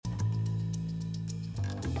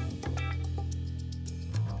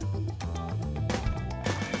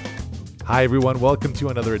Hi, everyone. Welcome to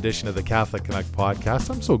another edition of the Catholic Connect podcast.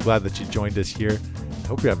 I'm so glad that you joined us here. I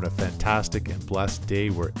hope you're having a fantastic and blessed day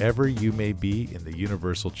wherever you may be in the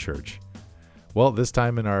Universal Church. Well, this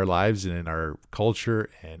time in our lives and in our culture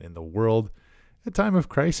and in the world, a time of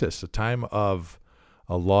crisis, a time of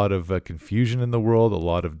a lot of confusion in the world, a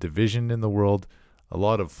lot of division in the world, a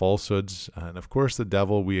lot of falsehoods, and of course the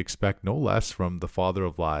devil we expect no less from the father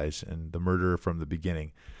of lies and the murderer from the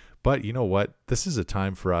beginning. But you know what? This is a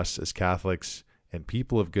time for us as Catholics and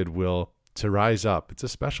people of goodwill to rise up. It's a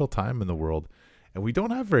special time in the world, and we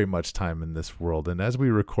don't have very much time in this world. And as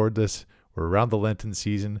we record this, we're around the Lenten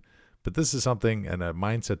season, but this is something and a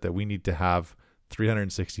mindset that we need to have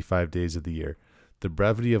 365 days of the year. The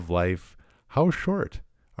brevity of life, how short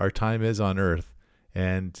our time is on earth,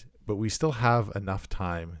 but we still have enough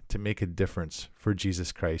time to make a difference for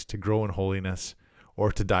Jesus Christ, to grow in holiness, or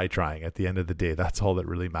to die trying at the end of the day. That's all that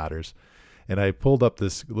really matters. And I pulled up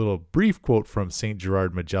this little brief quote from St.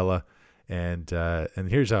 Gerard Majella, and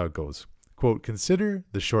here's how it goes. Quote, "Consider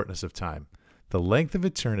the shortness of time, the length of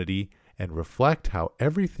eternity, and reflect how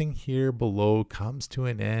everything here below comes to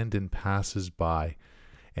an end and passes by."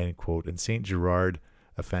 End quote. And St. Gerard,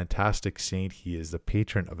 a fantastic saint, he is the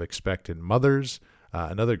patron of expectant mothers,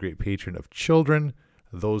 another great patron of children,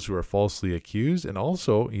 those who are falsely accused, and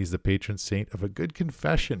also he's the patron saint of a good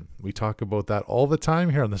confession. We talk about that all the time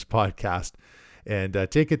here on this podcast, and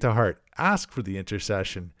take it to heart. Ask for the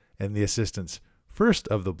intercession and the assistance first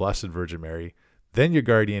of the Blessed Virgin Mary, then your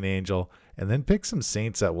guardian angel, and then pick some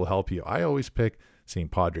saints that will help you. I always pick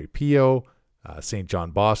St. Padre Pio, St.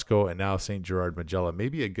 John Bosco, and now St. Gerard Majella.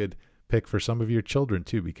 Maybe a good pick for some of your children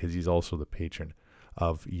too, because he's also the patron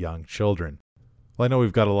of young children. Well, I know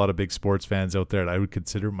we've got a lot of big sports fans out there, and I would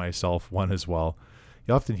consider myself one as well.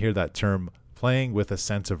 You often hear that term, playing with a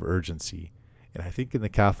sense of urgency. And I think in the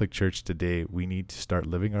Catholic Church today, we need to start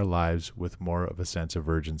living our lives with more of a sense of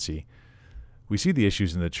urgency. We see the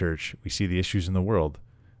issues in the church, we see the issues in the world,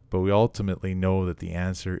 but we ultimately know that the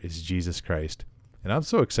answer is Jesus Christ. And I'm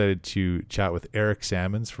so excited to chat with Eric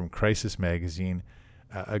Sammons from Crisis Magazine,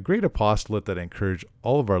 a great apostolate that I encourage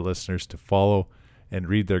all of our listeners to follow and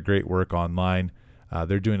read their great work online.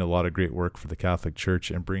 They're doing a lot of great work for the Catholic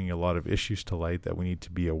Church and bringing a lot of issues to light that we need to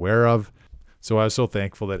be aware of. So I was so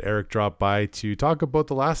thankful that Eric dropped by to talk about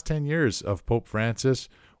the last 10 years of Pope Francis,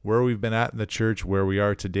 where we've been at in the church, where we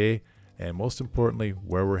are today, and most importantly,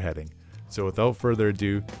 where we're heading. So without further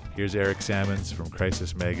ado, here's Eric Sammons from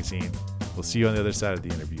Crisis Magazine. We'll see you on the other side of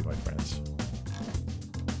the interview, my friends.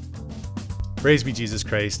 Praise be Jesus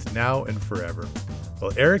Christ, now and forever.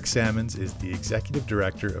 Well, Eric Sammons is the Executive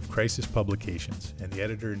Director of Crisis Publications and the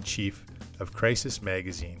Editor-in-Chief of Crisis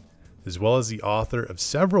Magazine, as well as the author of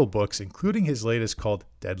several books, including his latest called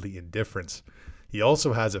Deadly Indifference. He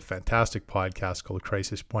also has a fantastic podcast called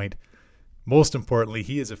Crisis Point. Most importantly,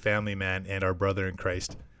 he is a family man and our brother in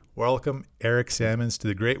Christ. Welcome, Eric Sammons, to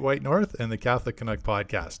the Great White North and the Catholic Connect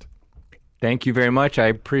podcast. Thank you very much. I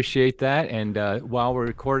appreciate that. And while we're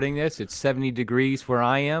recording this, it's 70 degrees where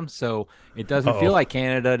I am, so it doesn't feel like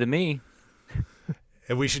Canada to me.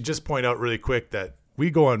 And we should just point out really quick that we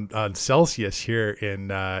go on Celsius here in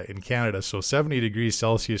Canada, so 70 degrees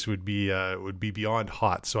Celsius would be beyond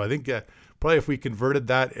hot. So I think probably if we converted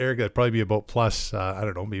that, Eric, that'd probably be about plus,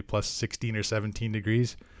 maybe plus 16 or 17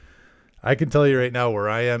 degrees. I can tell you right now where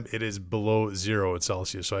I am, it is below 0 in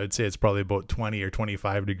Celsius. So I'd say it's probably about 20 or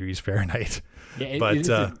 25 degrees Fahrenheit. Yeah, but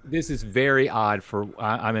this is very odd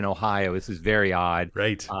I'm in Ohio. This is very odd.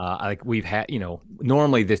 Right. Like we've had,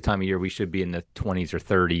 normally this time of year, we should be in the 20s or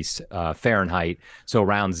 30s Fahrenheit. So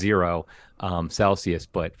around 0 Celsius.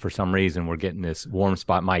 But for some reason, we're getting this warm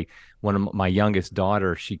spot. One of my youngest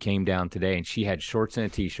daughter, she came down today and she had shorts and a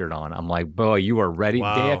t-shirt on. I'm like, boy, you are ready.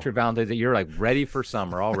 Wow. Day after Valentine's Day, you're like ready for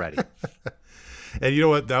summer already. And you know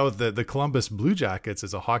what? Now with the Columbus Blue Jackets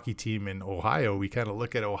as a hockey team in Ohio, we kind of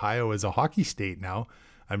look at Ohio as a hockey state now.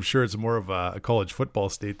 I'm sure it's more of a college football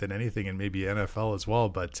state than anything, and maybe NFL as well.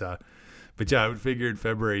 But yeah, I would figure in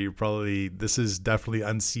February, this is definitely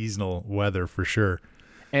unseasonal weather for sure.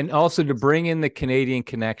 And also to bring in the Canadian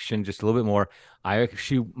connection just a little bit more,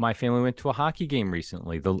 my family went to a hockey game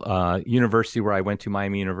recently. The university where I went to,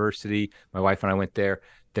 Miami University, my wife and I went there.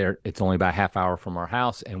 It's only about a half hour from our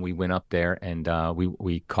house, and we went up there and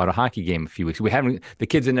we caught a hockey game a few weeks. The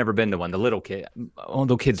kids had never been to one. The little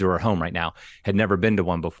kids who are at home right now had never been to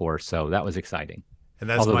one before, so that was exciting. And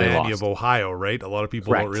that's Miami of Ohio, right? A lot of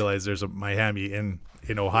people Correct. Don't realize there's a Miami in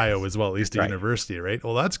Ohio as well, at least a right. university, right?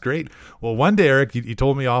 Well, that's great. Well, one day, Eric, you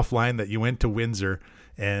told me offline that you went to Windsor,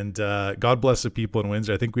 and God bless the people in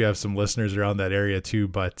Windsor. I think we have some listeners around that area too,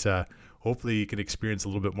 but hopefully you can experience a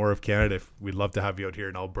little bit more of Canada. We'd love to have you out here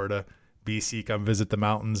in Alberta. BC, come visit the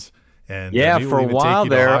mountains, and Yeah, maybe for we'll a even take while you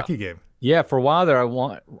to a there. hockey game. Yeah, for a while there,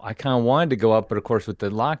 I kind of wanted to go up, but of course, with the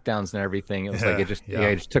lockdowns and everything, it was like Yeah, yeah, yeah.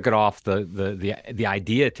 it just took it off the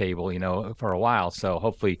idea table, for a while. So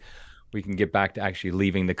hopefully, we can get back to actually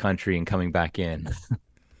leaving the country and coming back in.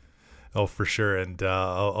 Oh, for sure. And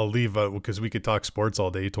I'll leave because we could talk sports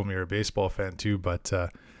all day. You told me you're a baseball fan too, but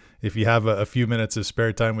if you have a few minutes of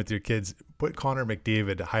spare time with your kids, put Connor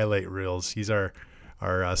McDavid highlight reels. He's our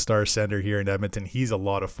star center here in Edmonton. He's a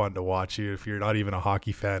lot of fun to watch. If you're not even a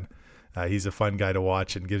hockey fan, he's a fun guy to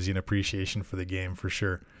watch and gives you an appreciation for the game for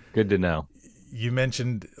sure. Good to know. You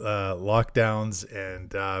mentioned lockdowns,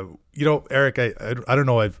 and Eric, I don't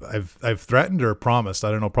know. I've threatened or promised.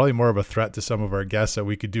 I don't know. Probably more of a threat to some of our guests that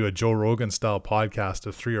we could do a Joe Rogan style podcast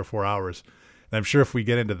of 3 or 4 hours. And I'm sure if we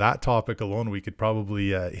get into that topic alone, we could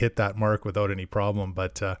probably hit that mark without any problem.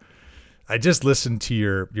 But I just listened to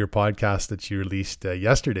your podcast that you released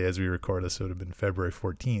yesterday as we record this. So it would have been February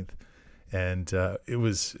 14th, and it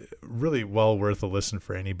was really well worth a listen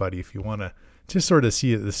for anybody if you want to just sort of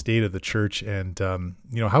see the state of the church and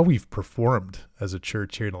how we've performed as a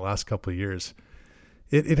church here in the last couple of years.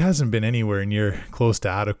 It hasn't been anywhere near close to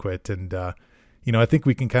adequate, and I think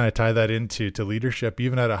we can kind of tie that into leadership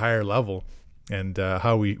even at a higher level and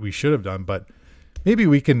how we should have done. But maybe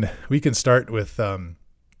we can start with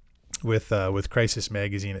Crisis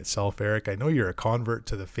Magazine itself, Eric. I know you're a convert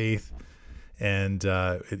to the faith, and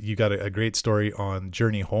you got a great story on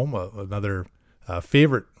Journey Home, another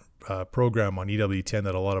favorite program on EWTN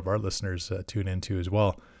that a lot of our listeners tune into as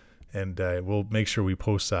well. And we'll make sure we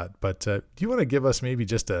post that. But do you want to give us maybe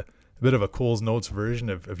just a bit of a Cole's Notes version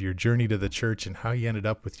of your journey to the church and how you ended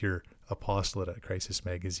up with your apostolate at Crisis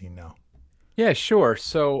Magazine now? Yeah, sure.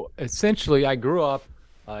 So essentially, I grew up,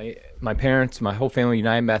 my parents, my whole family,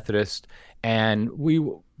 United Methodist, and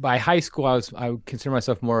by high school, I would consider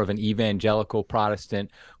myself more of an evangelical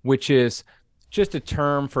Protestant, which is just a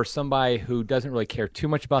term for somebody who doesn't really care too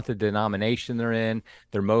much about the denomination they're in.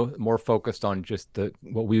 They're more focused on just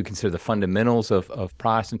what we would consider the fundamentals of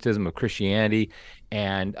Protestantism, of Christianity,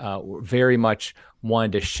 and very much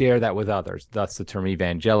wanted to share that with others. That's the term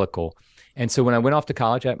evangelical. And so when I went off to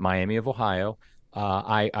college at Miami of Ohio,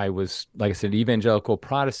 I was, like I said, evangelical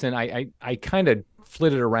Protestant. I kind of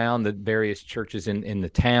flitted around the various churches in the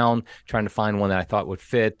town, trying to find one that I thought would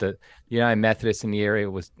fit. The United Methodist in the area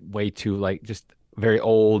was way too just very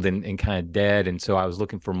old and kind of dead. And so I was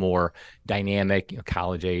looking for more dynamic,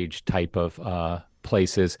 college age type of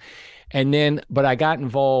places. But I got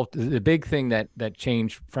involved. The big thing that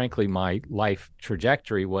changed, frankly, my life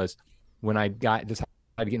trajectory was when I decided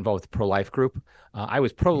to get involved with the pro-life group. I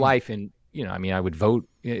was pro-life and, I would vote.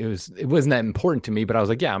 It wasn't that important to me, but I was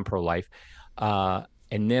like, yeah, I'm pro-life.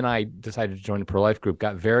 And then I decided to join the pro-life group,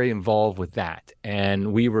 got very involved with that.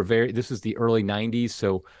 And this was the early 90s.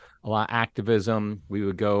 So a lot of activism. We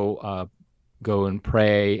would go and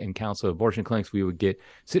pray and counsel abortion clinics. We would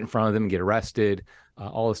sit in front of them and get arrested,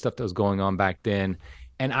 all the stuff that was going on back then.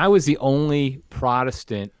 And I was the only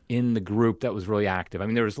Protestant in the group that was really active.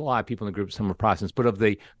 There was a lot of people in the group, some were Protestants, but of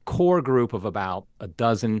the core group of about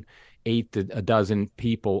 8 to a dozen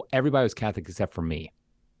people, everybody was Catholic except for me.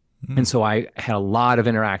 And so I had a lot of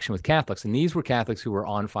interaction with Catholics, and these were Catholics who were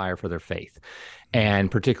on fire for their faith.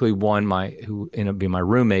 And particularly one, who ended up being my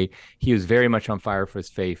roommate, he was very much on fire for his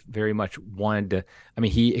faith, very much wanted to,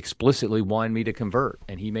 he explicitly wanted me to convert,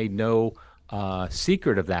 and he made no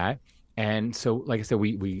secret of that. And so, like I said,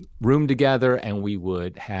 we roomed together, and we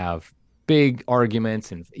would have big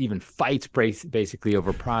arguments and even fights basically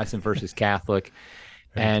over Protestant versus Catholic.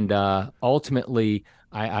 And ultimately,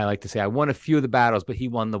 I like to say I won a few of the battles, but he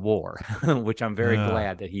won the war, which I'm very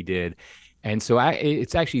glad that he did. And so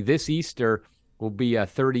it's actually this Easter will be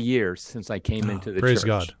 30 years since I came into the praise church.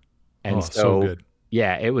 God. And so good.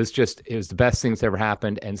 Yeah, it was the best thing that's ever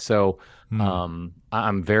happened. And so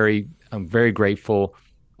I'm very grateful.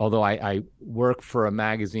 Although I work for run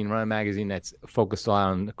a magazine that's focused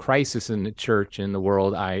on the crisis in the church and the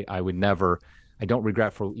world, I don't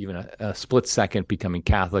regret for even a split second becoming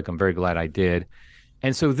Catholic. I'm very glad I did.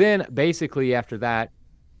 And so then basically after that,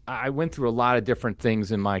 I went through a lot of different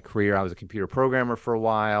things in my career. I was a computer programmer for a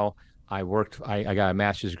while. I got a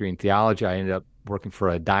master's degree in theology. I ended up working for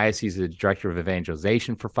a diocese as a director of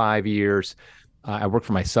evangelization for 5 years. I worked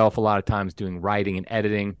for myself a lot of times doing writing and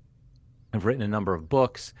editing. I've written a number of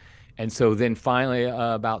books. And so then finally,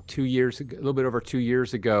 about 2 years ago, a little bit over 2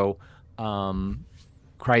 years ago,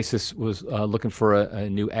 Crisis was looking for a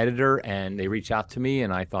new editor, and they reached out to me,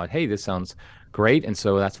 and I thought, hey, this sounds great. And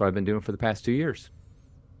so that's what I've been doing for the past 2 years.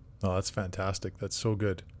 Oh, that's fantastic. That's so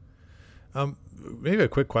good. Maybe a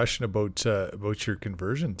quick question about your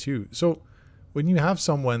conversion too. So when you have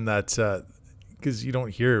someone that, because you don't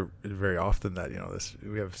hear very often that,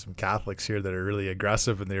 we have some Catholics here that are really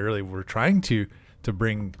aggressive and they really were trying to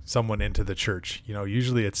bring someone into the church.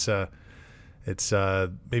 Usually it's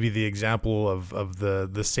maybe the example of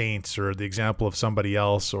the saints, or the example of somebody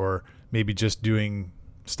else, or maybe just doing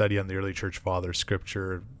study on the early church fathers,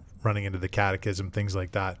 scripture, running into the catechism, things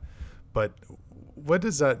like that. But what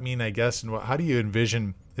does that mean, I guess, and how do you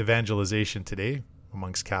envision evangelization today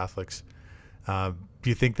amongst Catholics? Do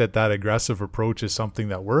you think that aggressive approach is something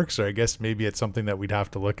that works, or I guess maybe it's something that we'd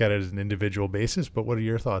have to look at as an individual basis? But what are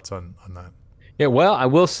your thoughts on that? Yeah, well, I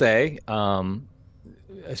will say,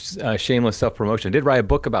 shameless self-promotion. I did write a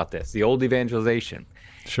book about this, the old evangelization.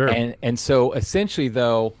 Sure. And so essentially,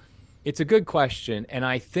 though, it's a good question. And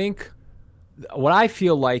I think what I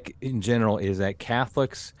feel like in general is that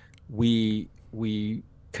Catholics, we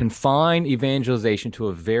confine evangelization to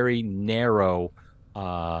a very narrow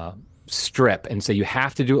strip and say you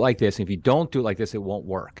have to do it like this. And if you don't do it like this, it won't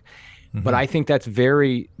work. Mm-hmm. But I think that's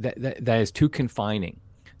that is too confining.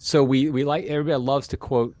 So we like, everybody loves to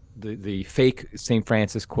quote the fake St.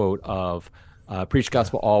 Francis quote of preach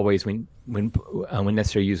gospel always when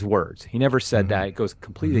necessary, use words. He never said that. It goes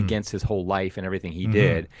completely against his whole life and everything he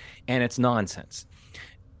did, and it's nonsense.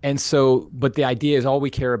 And so, but the idea is all we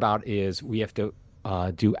care about is we have to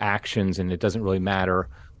do actions, and it doesn't really matter.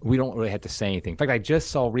 We don't really have to say anything. In fact, I just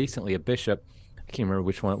saw recently a bishop, I can't remember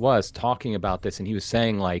which one it was, talking about this, and he was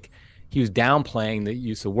saying, like, he was downplaying the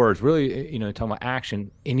use of words, really, talking about action,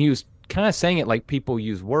 and he was kind of saying it like people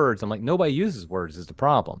use words. I'm like, nobody uses words is the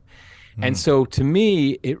problem. And so to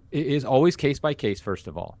me, it is always case by case, first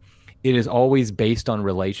of all. It is always based on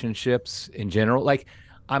relationships in general. Like,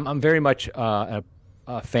 I'm very much a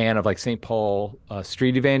fan of like St. Paul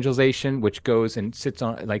street evangelization, which goes and sits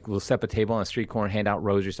on, like, we'll set up a table on a street corner, hand out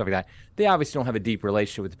rosary, stuff like that. They obviously don't have a deep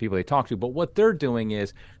relationship with the people they talk to, but what they're doing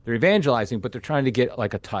is they're evangelizing, but they're trying to get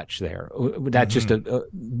like a touch there. That's just a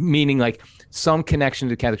meaning, like some connection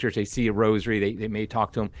to the Catholic Church. They see a rosary, they may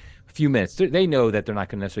talk to them a few minutes. They know that they're not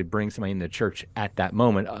going to necessarily bring somebody in the church at that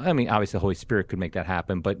moment. I mean, obviously the Holy Spirit could make that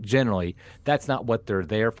happen, but generally that's not what they're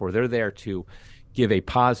there for. They're there to give a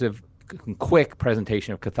positive, quick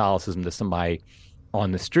presentation of Catholicism to somebody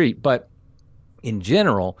on the street. But in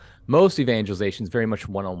general, most evangelization is very much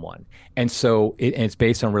one-on-one. And so it's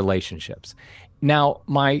based on relationships. Now,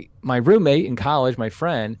 my roommate in college, my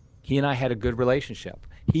friend, he and I had a good relationship.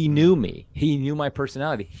 He knew me. He knew my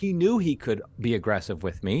personality. He knew he could be aggressive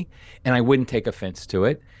with me, and I wouldn't take offense to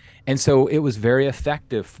it. And so it was very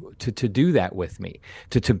effective to do that with me,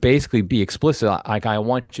 to basically be explicit, like, I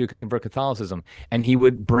want you to convert Catholicism. And he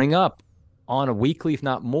would bring up on a weekly, if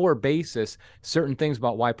not more, basis certain things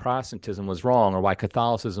about why Protestantism was wrong or why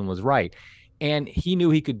Catholicism was right. And he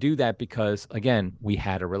knew he could do that because, again, we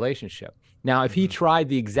had a relationship. Now, if he tried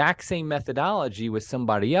the exact same methodology with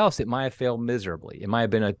somebody else, it might have failed miserably. It might have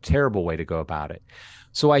been a terrible way to go about it.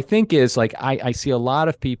 So I think is like, I see a lot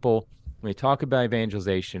of people, when they talk about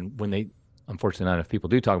evangelization, when they, unfortunately not enough people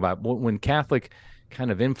do talk about it, when Catholic kind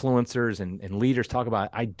of influencers and leaders talk about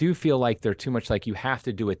it, I do feel like they're too much like, you have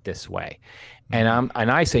to do it this way. And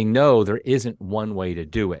I say, no, there isn't one way to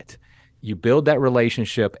do it. You build that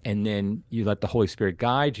relationship, and then you let the Holy Spirit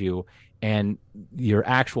guide you. And your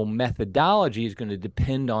actual methodology is going to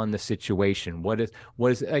depend on the situation. What is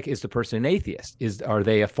like, is the person an atheist? Are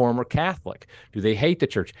they a former Catholic? Do they hate the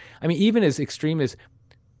church? I mean, even as extreme as,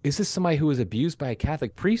 is this somebody who was abused by a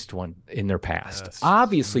Catholic priest in their past? Yes.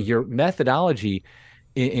 Obviously, your methodology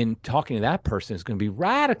in talking to that person is going to be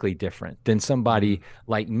radically different than somebody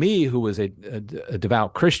like me, who was a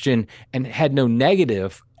devout Christian and had no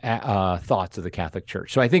negative thoughts of the Catholic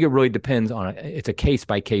Church. So I think it really depends on it's a case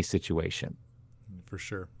by case situation. For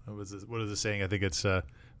sure. What is the saying? I think it's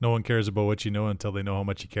no one cares about what you know until they know how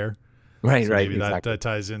much you care. Right, so right. Maybe exactly. that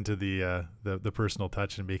ties into the personal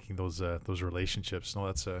touch and making those relationships. No,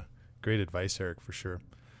 that's a great advice, Eric, for sure.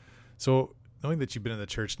 So knowing that you've been in the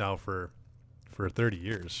church now for 30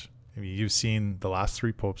 years, I mean, you've seen the last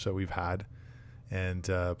 3 popes that we've had, and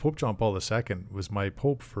Pope John Paul II was my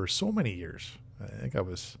pope for so many years. I think I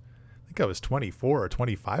was 24 or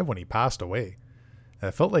 25 when he passed away. And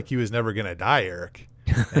I felt like he was never going to die, Eric.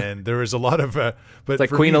 And there was a lot of, but it's like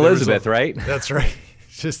Queen Elizabeth, right? That's right.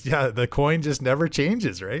 It's just, the coin just never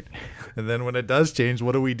changes, right? And then when it does change,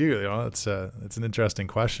 what do we do? It's an interesting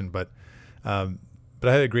question, but I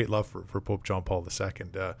had a great love for Pope John Paul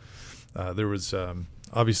II. There was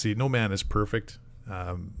obviously no man is perfect.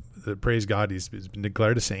 Praise God, he's been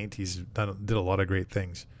declared a saint. He's did a lot of great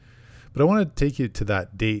things. But I want to take you to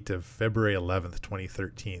that date of February 11th,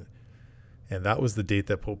 2013. And that was the date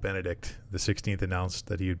that Pope Benedict the 16th announced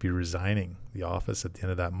that he would be resigning the office at the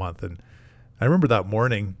end of that month. And I remember that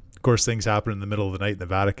morning, of course, things happen in the middle of the night in the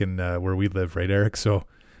Vatican, where we live, right, Eric? So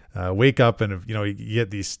wake up and, you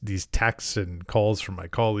get these texts and calls from my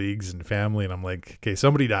colleagues and family. And I'm like, okay,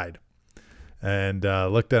 somebody died. And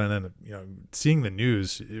looked at it, and then, seeing the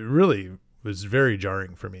news, it really was very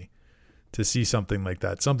jarring for me to see something like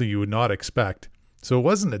that, something you would not expect. So it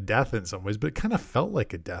wasn't a death in some ways, but it kind of felt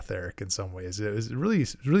like a death, Eric, in some ways. It was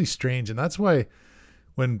really strange. And that's why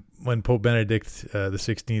when Pope Benedict the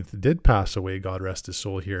 16th did pass away, God rest his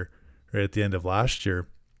soul, here right at the end of last year,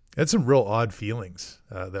 I had some real odd feelings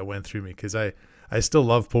that went through me, because I still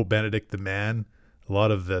love Pope Benedict, the man. A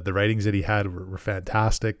lot of the writings that he had were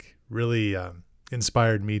fantastic, really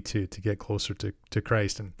inspired me to get closer to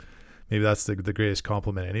Christ. And maybe that's the greatest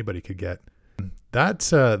compliment anybody could get.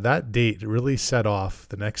 That date really set off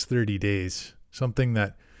the next 30 days, something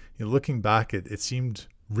that, looking back, it seemed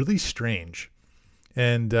really strange.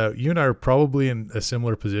 And you and I are probably in a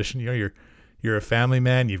similar position. You're a family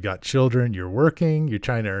man, you've got children, you're working, you're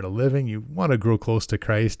trying to earn a living, you want to grow close to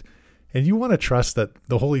Christ, and you want to trust that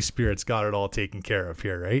the Holy Spirit's got it all taken care of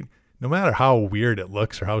here, right? No matter how weird it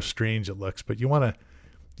looks or how strange it looks, but you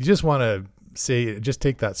just want to just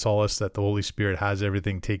take that solace that the Holy Spirit has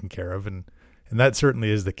everything taken care of. And that certainly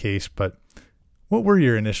is the case. But what were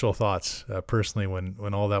your initial thoughts personally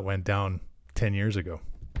when all that went down 10 years ago?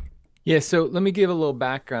 Yeah, so let me give a little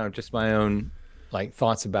background of just my own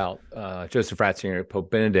thoughts about Joseph Ratzinger, Pope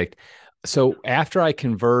Benedict. So after I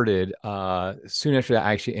converted, soon after that,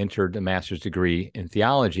 I actually entered a master's degree in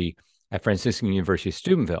theology at Franciscan University of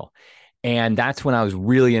Steubenville. And that's when I was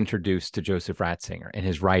really introduced to Joseph Ratzinger and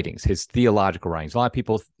his writings, his theological writings. A lot of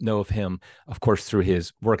people know of him, of course, through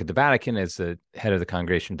his work at the Vatican as the head of the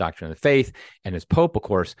Congregation of Doctrine of the Faith and as Pope, of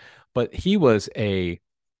course. But he was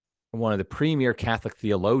one of the premier Catholic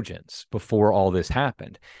theologians before all this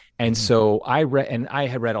happened. And so I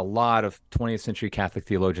had read a lot of 20th century Catholic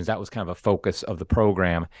theologians. That was kind of a focus of the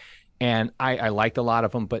program. And I liked a lot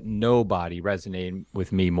of them, but nobody resonated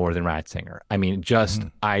with me more than Ratzinger. I mean,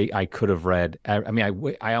 I could have read, I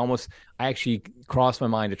actually crossed my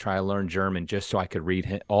mind to try to learn German just so I could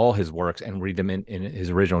read all his works and read them in his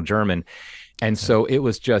original German. And so it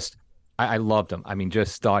was just, I loved him. I mean,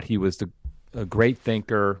 just thought he was a great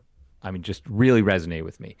thinker. I mean, just really resonated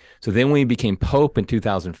with me. So then when he became Pope in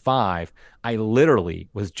 2005, I literally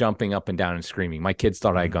was jumping up and down and screaming. My kids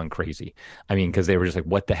thought I had gone crazy. I mean, because they were just like,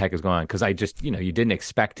 what the heck is going on? Because I just, you didn't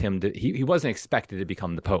expect him to, he wasn't expected to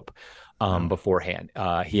become the Pope beforehand.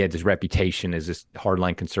 He had this reputation as this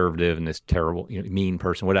hardline conservative and this terrible, mean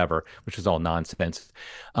person, whatever, which was all nonsense.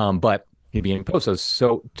 But he became Pope.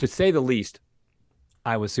 So to say the least,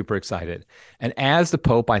 I was super excited. And as the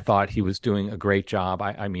Pope, I thought he was doing a great job.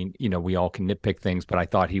 I mean, we all can nitpick things, but I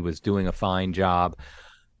thought he was doing a fine job.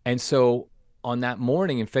 And so on that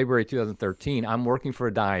morning in February 2013, I'm working for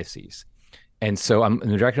a diocese. And so I'm in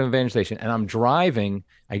the director of evangelization, and I'm driving.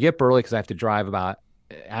 I get up early because I have to drive about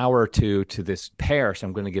an hour or two to this parish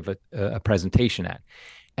I'm going to give a presentation at.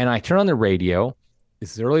 And I turn on the radio.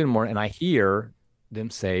 This is early in the morning, and I hear them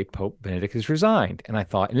say Pope Benedict has resigned. And I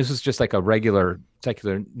thought, and this was just like a regular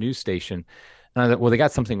secular news station. And I thought, well, they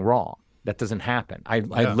got something wrong. That doesn't happen. I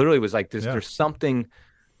literally was like, there's something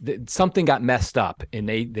got messed up, and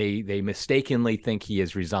they mistakenly think he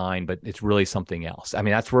has resigned, but it's really something else. I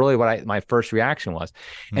mean, that's really what my first reaction was.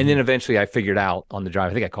 And then eventually I figured out on the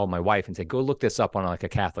drive, I think I called my wife and said, go look this up on like a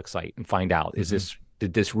Catholic site and find out,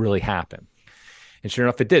 did this really happen? And sure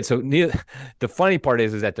enough, it did. So the funny part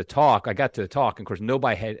is at I got to the talk, and of course,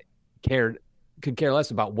 nobody could care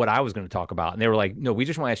less about what I was going to talk about. And they were like, no, we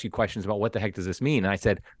just want to ask you questions about what the heck does this mean? And I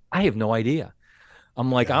said, I have no idea.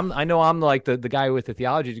 I'm like, I know I'm like the guy with the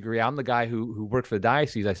theology degree. I'm the guy who worked for the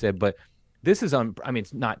diocese. I said, but this is,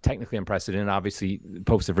 it's not technically unprecedented. Obviously,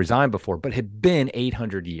 popes have resigned before, but it had been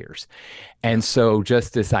 800 years. And so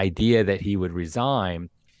just this idea that he would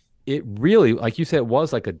resign, it really, like you said, it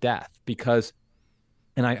was like a death, because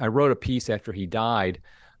and I wrote a piece after he died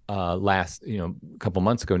last, a couple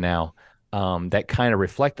months ago now, that kind of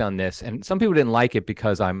reflect on this. And some people didn't like it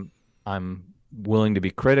because I'm willing to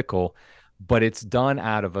be critical, but it's done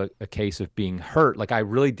out of a case of being hurt. Like I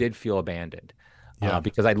really did feel abandoned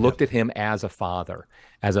because I looked at him as a father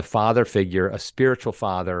figure, a spiritual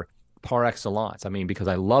father par excellence. I mean, because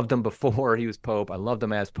I loved him before he was Pope. I loved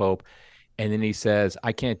him as Pope. And then he says,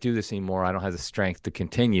 I can't do this anymore. I don't have the strength to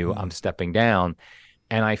continue. I'm stepping down.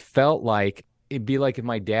 And I felt like it'd be like if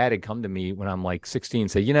my dad had come to me when I'm like 16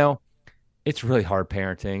 and say, it's really hard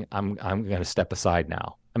parenting. I'm going to step aside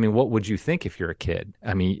now. I mean, what would you think if you're a kid?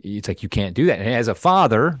 I mean, it's like you can't do that. And as a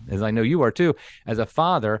father, as I know you are too, as a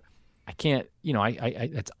father, I can't,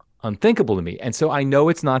 it's unthinkable to me. And so I know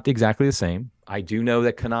it's not exactly the same. I do know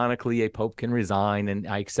that canonically a pope can resign, and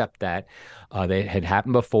I accept that. That had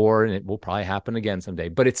happened before, and it will probably happen again someday.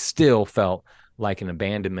 But it still felt like an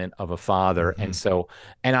abandonment of a father. Mm-hmm. And so,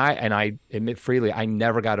 and I admit freely, I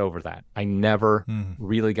never got over that. I never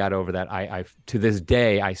really got over that. I to this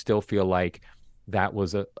day, I still feel like that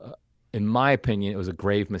was in my opinion, it was a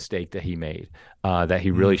grave mistake that he made, that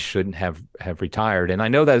he really shouldn't have retired. And I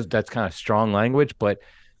know that's kind of strong language, but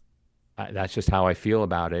that's just how I feel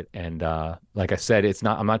about it. And like I said,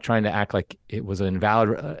 I'm not trying to act like it was an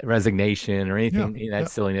invalid resignation or anything in that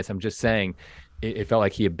silliness. I'm just saying it felt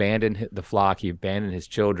like he abandoned the flock, he abandoned his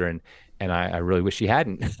children, and I really wish he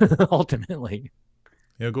hadn't ultimately.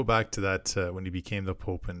 Go back to that when he became the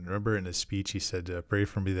Pope, and remember in his speech he said, "Pray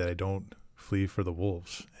for me that I don't flee for the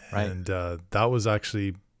wolves." Right. And that was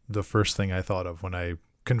actually the first thing I thought of when I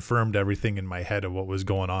confirmed everything in my head of what was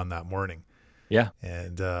going on that morning. Yeah.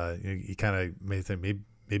 And he kind of made me think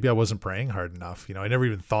maybe I wasn't praying hard enough. I never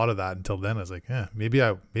even thought of that until then. I was like, maybe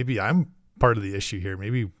I'm part of the issue here.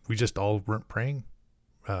 Maybe we just all weren't praying,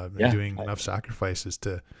 doing enough sacrifices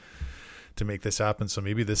to make this happen. So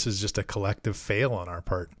maybe this is just a collective fail on our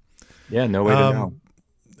part. Yeah, no way to know.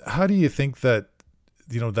 How do you think that,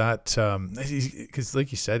 because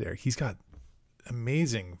like you said, Eric, he's got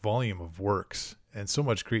amazing volume of works and so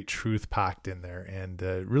much great truth packed in there, and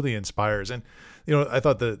really inspires. And I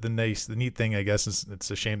thought the neat thing, I guess, is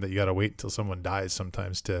it's a shame that you got to wait until someone dies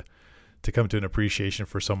sometimes to come to an appreciation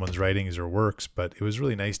for someone's writings or works. But it was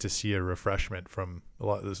really nice to see a refreshment from a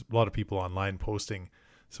lot of people online posting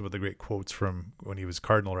some of the great quotes from when he was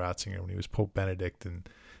Cardinal Ratzinger, when he was Pope Benedict, and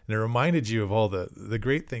it reminded you of all the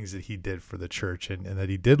great things that he did for the church, and that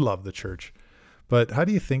he did love the church. But how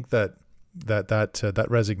do you think that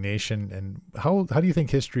resignation, and how do you think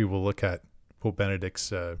history will look at Pope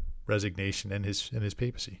Benedict's resignation and his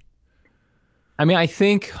papacy? I mean, I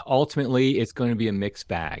think ultimately it's going to be a mixed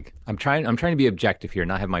bag. I'm trying to be objective here,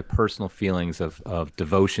 not have my personal feelings of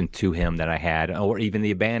devotion to him that I had, or even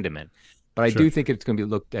the abandonment. But I do think it's going to be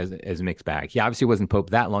looked as a mixed bag. He obviously wasn't Pope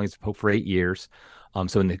that long. He's Pope for 8 years.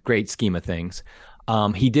 So in the great scheme of things,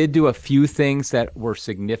 he did do a few things that were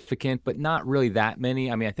significant, but not really that many.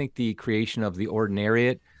 I mean, I think the creation of the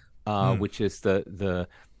Ordinariate, which is the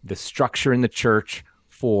structure in the church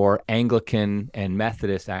for Anglican and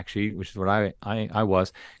Methodist, actually, which is what I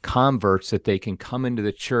was, converts, that they can come into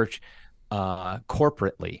the church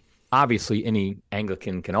corporately. Obviously, any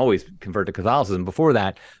Anglican can always convert to Catholicism before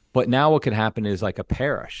that. But now what could happen is like a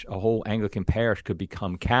whole Anglican parish could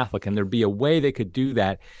become Catholic, and there'd be a way they could do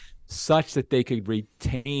that such that they could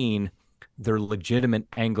retain their legitimate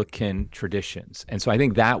Anglican traditions. And so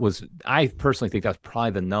I personally think that's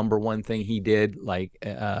probably the number one thing he did,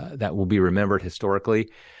 that will be remembered historically.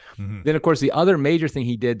 Mm-hmm. Then, of course, the other major thing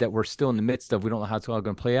he did that we're still in the midst of, we don't know how it's all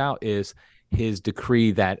going to play out, is his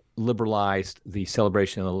decree that liberalized the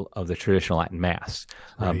celebration of the traditional Latin Mass.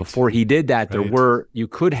 Right. Before he did that, you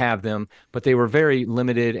could have them, but they were very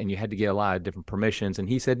limited, and you had to get a lot of different permissions. And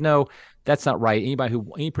he said, no, that's not right.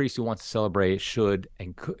 Any priest who wants to celebrate should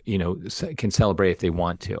and can celebrate if they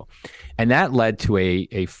want to. And that led to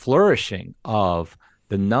a flourishing of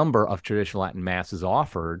the number of traditional Latin Masses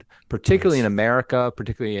offered, particularly in America,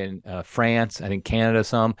 particularly in France, I think Canada,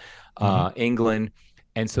 some, England.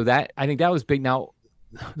 And so I think that was big. Now,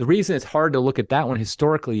 the reason it's hard to look at that one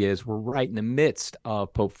historically is we're right in the midst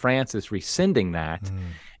of Pope Francis rescinding that.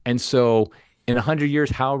 And so in 100 years,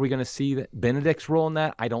 how are we going to see Benedict's role in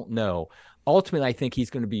that? I don't know. Ultimately, I think he's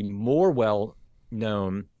going to be more well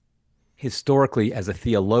known historically as a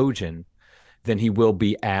theologian than he will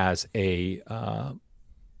be as a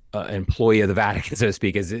employee of the Vatican, so to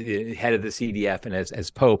speak, as head of the CDF and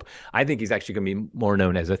as Pope. I think he's actually going to be more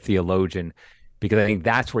known as a theologian, because I think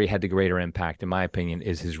that's where he had the greater impact, in my opinion,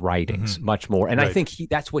 is his writings much more. And I think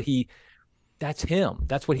that's him.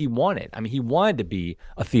 That's what he wanted. I mean, he wanted to be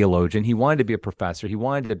a theologian. He wanted to be a professor.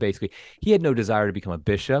 He had no desire to become a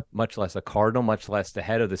bishop, much less a cardinal, much less the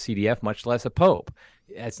head of the CDF, much less a pope.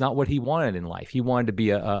 That's not what he wanted in life. He wanted to be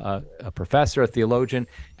a professor, a theologian,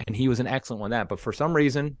 and he was an excellent one at that. But for some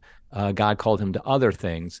reason, God called him to other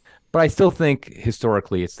things. But I still think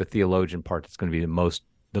historically it's the theologian part that's going to be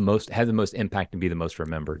has the most impact and be the most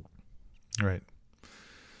remembered. Right.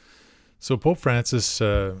 So Pope Francis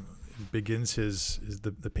begins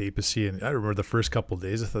the papacy, and I remember the first couple of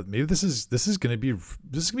days I thought maybe this is going to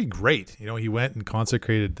be great. He went and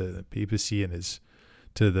consecrated the papacy in his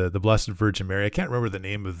to the Blessed Virgin Mary. I can't remember the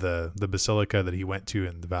name of the basilica that he went to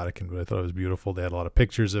in the Vatican, but I thought it was beautiful. They had a lot of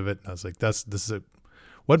pictures of it, and I was like,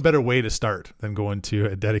 what better way to start than going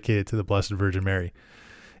to dedicate it to the Blessed Virgin Mary.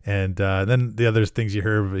 And then the other things you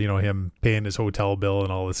heard, him paying his hotel bill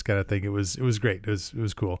and all this kind of thing. It was great. It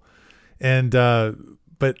was cool. And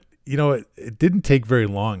but it didn't take very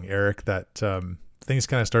long, Eric, that things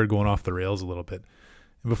kind of started going off the rails a little bit.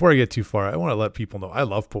 And before I get too far, I want to let people know I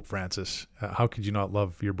love Pope Francis. How could you not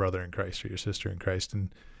love your brother in Christ or your sister in Christ?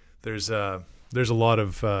 And there's a lot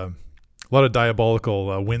of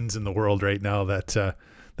diabolical winds in the world right now that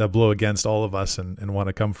blow against all of us and want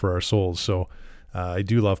to come for our souls. So I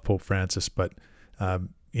do love Pope Francis, but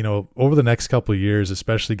over the next couple of years,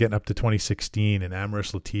 especially getting up to 2016 and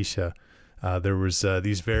Amoris Laetitia, there was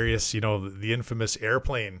these various, the infamous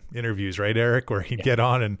airplane interviews, right, Eric, where he'd get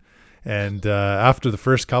on and after the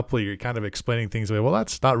first couple, you're kind of explaining things like, well,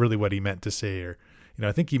 that's not really what he meant to say, or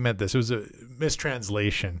I think he meant this. It was a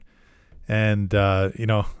mistranslation, and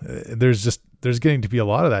there's getting to be a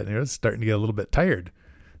lot of that, and it's starting to get a little bit tired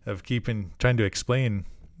of trying to explain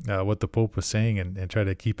what the Pope was saying and try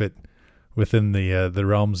to keep it within the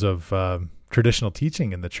realms of traditional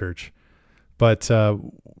teaching in the church. But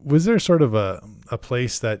was there sort of a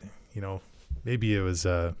place that, maybe it was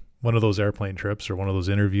one of those airplane trips or one of those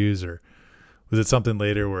interviews, or was it something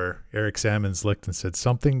later where Eric Sammons looked and said,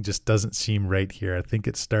 something just doesn't seem right here? I think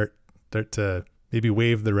it start to maybe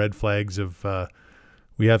wave the red flags of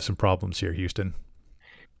we have some problems here, Houston.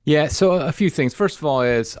 Yeah, so a few things. First of all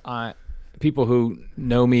is people who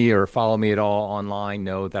know me or follow me at all online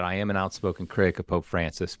know that I am an outspoken critic of Pope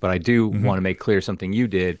Francis, but I do want to make clear something you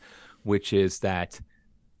did, which is that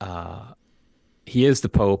he is the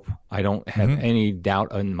Pope. I don't have any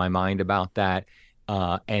doubt in my mind about that.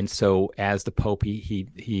 And so as the Pope,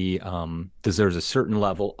 he deserves a certain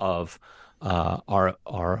level of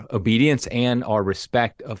our obedience and our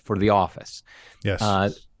respect for the office.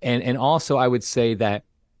 Yes. And also I would say that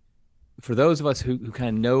for those of us who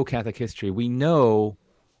kind of know Catholic history, we know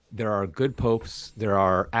there are good popes, there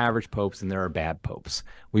are average popes, and there are bad popes.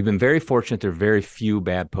 We've been very fortunate. There are very few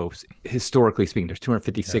bad popes, historically speaking. There's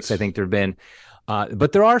 256, yes. I think there have been.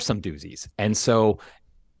 But there are some doozies. And so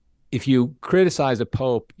if you criticize a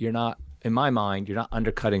pope, you're not, in my mind, you're not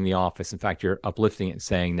undercutting the office. In fact, you're uplifting it,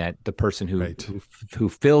 saying that the person who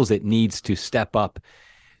fills it needs to step up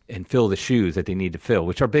and fill the shoes that they need to fill,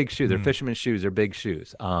 which are big shoes. They're fisherman's shoes. They're big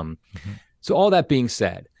shoes. So all that being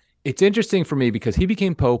said, it's interesting for me because he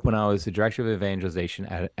became Pope when I was the director of evangelization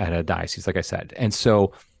at a diocese, like I said. And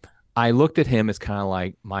so I looked at him as kind of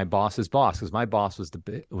like my boss's boss, because my boss was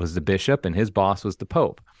the bishop and his boss was the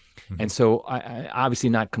Pope. And so I obviously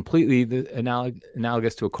not completely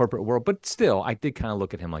analogous to a corporate world, but still I did kind of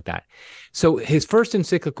look at him like that. So his first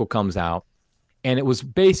encyclical comes out, and it was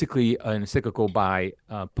basically an encyclical by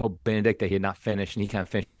Pope Benedict that he had not finished, and he kind of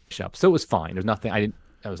finished up. So it was fine. There's nothing, I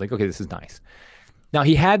was like, okay, this is nice. Now,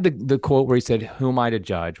 he had the quote where he said, who am I to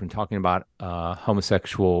judge, when talking about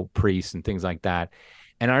homosexual priests and things like that.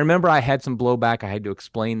 And I remember I had some blowback. I had to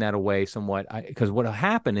explain that away somewhat, because what will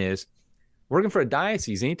happen is, working for a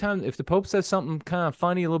diocese, anytime if the Pope says something kind of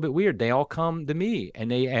funny, a little bit weird, they all come to me, and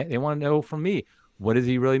they want to know from me, what does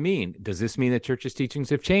he really mean? Does this mean that church's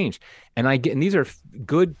teachings have changed? And these are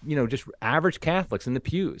good, just average Catholics in the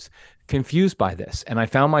pews, confused by this. And I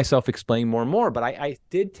found myself explaining more and more, but I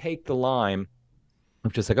did take the line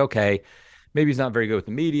of just like, okay, maybe he's not very good with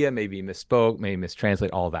the media, maybe he misspoke, maybe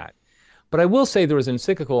mistranslate, all that. But I will say there was an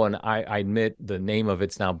encyclical, and I admit the name of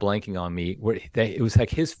it's now blanking on me, where it was like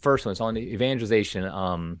his first one. It's on evangelization.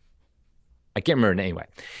 I can't remember it anyway.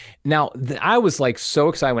 Now, I was like so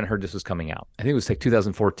excited when I heard this was coming out. I think it was like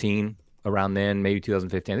 2014, around then, maybe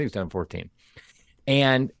 2015. I think it was 2014.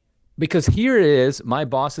 And because here it is, my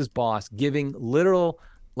boss's boss giving literal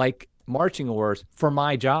like marching orders for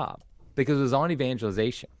my job, because it was on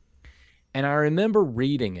evangelization. And I remember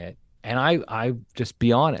reading it, and I just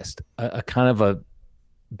be honest, a kind of a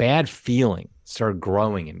bad feeling started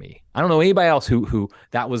growing in me. I don't know anybody else who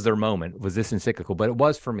that was their moment, was this encyclical, but it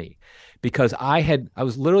was for me, because I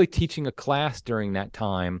was literally teaching a class during that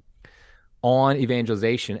time on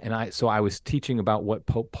evangelization. And I was teaching about what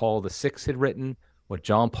Pope Paul VI had written, what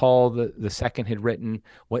John Paul II had written,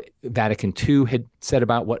 what Vatican II had said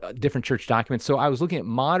about what different church documents. So I was looking at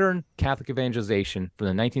modern Catholic evangelization from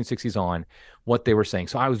the 1960s on, what they were saying.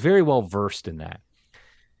 So I was very well versed in that.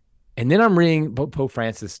 And then I'm reading Pope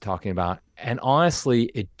Francis talking about, and honestly,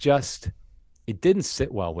 it didn't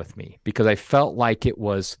sit well with me, because I felt like it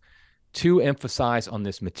was too emphasized on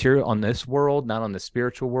this material, on this world, not on the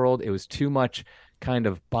spiritual world. It was too much kind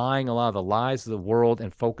of buying a lot of the lies of the world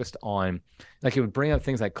and focused on, like, it would bring up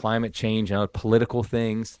things like climate change and other political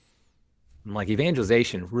things. I'm like,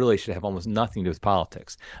 evangelization really should have almost nothing to do with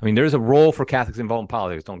politics. I mean, there's a role for Catholics involved in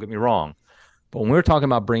politics, don't get me wrong. But when we're talking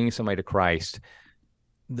about bringing somebody to Christ,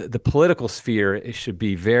 the political sphere, it should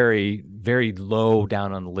be very, very low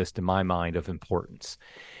down on the list in my mind of importance.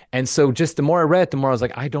 And so just the more I read, the more I was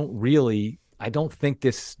like, I don't think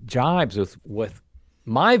this jibes with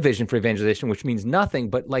my vision for evangelization, which means nothing.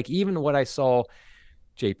 But like even what I saw,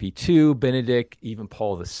 JP2, Benedict, even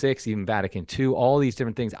Paul VI, even Vatican II, all these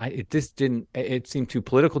different things, it seemed too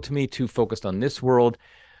political to me, too focused on this world.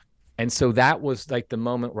 And so that was like the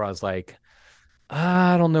moment where I was like,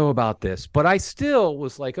 I don't know about this. But I still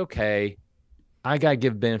was like, okay, I got to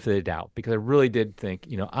give benefit of the doubt, because I really did think,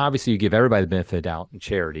 obviously you give everybody the benefit of the doubt in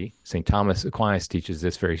charity. St. Thomas Aquinas teaches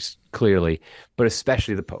this very clearly, but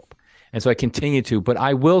especially the Pope. And so I continue to, but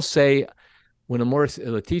I will say when Amoris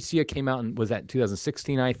Laetitia came out, and was that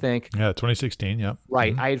 2016, I think? Yeah, 2016, yeah.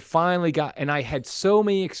 Right. I had finally and I had so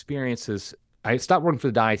many experiences. I stopped working for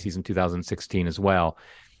the diocese in 2016 as well.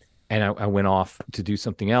 And I went off to do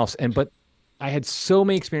something else. But I had so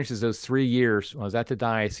many experiences those 3 years when I was at the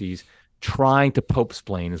diocese, trying to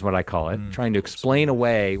Pope-splain is what I call it, trying to explain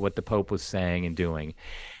away what the Pope was saying and doing.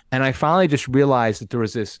 And I finally just realized that there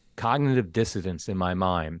was this cognitive dissonance in my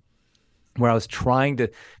mind where I was trying to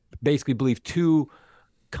basically believe two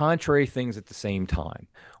contrary things at the same time,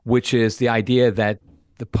 which is the idea that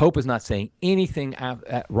the Pope is not saying anything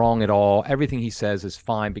wrong at all. Everything he says is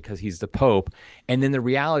fine because he's the Pope. And then the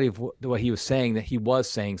reality of what he was saying, that he was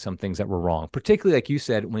saying some things that were wrong, particularly like you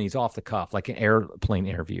said, when he's off the cuff, like in airplane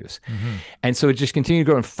interviews. And so it just continued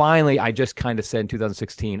to grow. And finally, I just kind of said in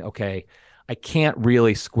 2016, okay, I can't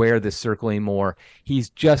really square this circle anymore.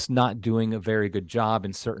 He's just not doing a very good job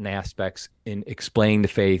in certain aspects in explaining the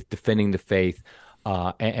faith, defending the faith,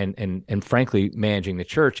 and frankly, managing the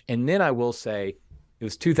church. And then I will say, it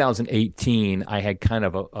was 2018. I had kind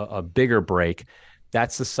of a bigger break.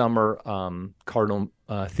 That's the summer Cardinal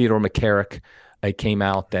Theodore McCarrick came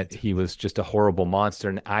out that he was just a horrible monster.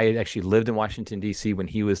 And I had actually lived in Washington, D.C. when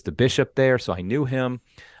he was the bishop there, so I knew him.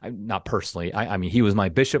 Not personally. I mean, he was my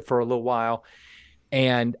bishop for a little while.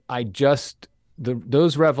 And I just,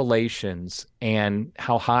 those revelations and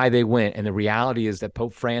how high they went, and the reality is that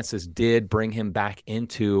Pope Francis did bring him back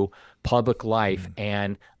into public life.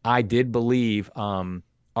 And I did believe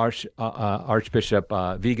Archbishop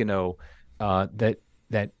Vigano that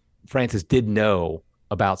Francis did know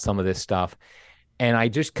about some of this stuff. And I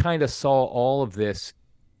just kind of saw all of this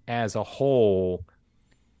as a whole,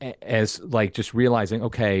 as like just realizing,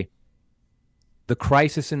 okay, the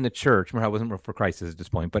crisis in the church, remember I wasn't for crisis at this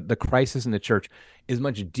point, but the crisis in the church is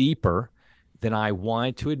much deeper than I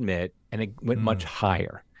wanted to admit, and it went much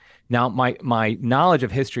higher. Now, my knowledge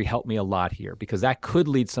of history helped me a lot here, because that could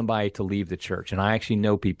lead somebody to leave the church. And I actually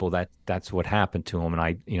know people that's what happened to them, and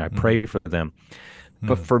I prayed for them.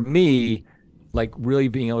 But for me, like really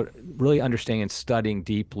being able to really understanding and studying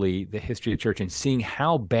deeply the history of the church and seeing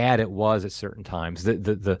how bad it was at certain times,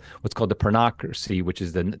 the what's called the Pernocracy, which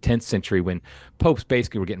is the 10th century, when popes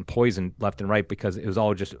basically were getting poisoned left and right because it was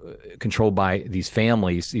all just controlled by these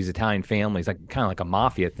families, these Italian families, like kind of like a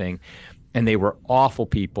mafia thing. And they were awful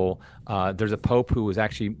people. There's a pope who was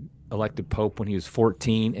actually elected pope when he was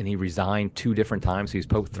 14, and he resigned 2 different times. He was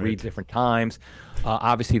pope 3 different times.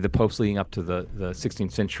 Obviously, the popes leading up to the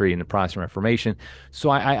 16th century and the Protestant Reformation. So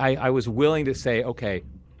I was willing to say, okay,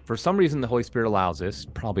 for some reason the Holy Spirit allows this,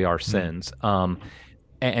 probably our sins.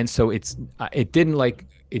 And so it didn't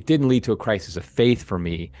lead to a crisis of faith for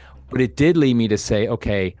me, but it did lead me to say,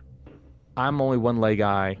 okay, I'm only one lay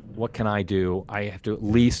guy. What can I do? I have to at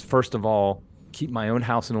least, first of all, keep my own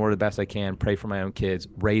house in order the best I can, pray for my own kids,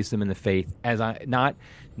 raise them in the faith, as not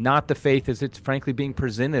the faith as it's frankly being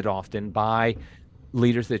presented often by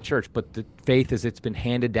leaders of the church, but the faith as it's been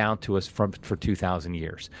handed down to us for 2,000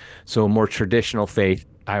 years. So a more traditional faith.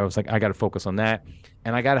 I was like, I got to focus on that,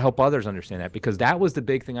 and I got to help others understand that, because that was the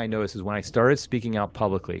big thing I noticed is when I started speaking out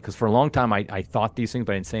publicly, because for a long time I thought these things,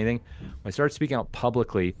 but I didn't say anything. When I started speaking out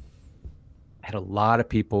publicly, I had a lot of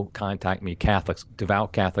people contact me, Catholics,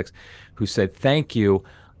 devout Catholics, who said, thank you.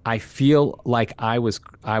 I feel like I was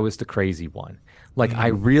the crazy one. Like I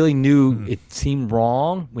really knew it seemed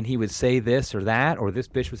wrong when he would say this or that, or this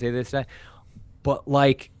bishop would say this, that. But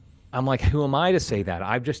like, I'm like, who am I to say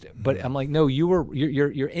that? But I'm like, no,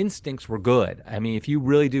 your instincts were good. I mean, if you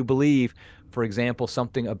really do believe, for example,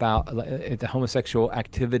 something about the homosexual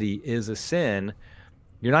activity is a sin,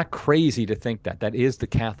 you're not crazy to think that is the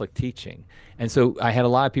Catholic teaching. And so I had a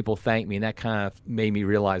lot of people thank me, and that kind of made me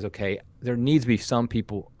realize, okay, there needs to be some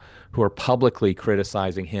people who are publicly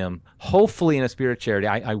criticizing him, hopefully in a spirit of charity.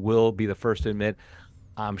 I will be the first to admit,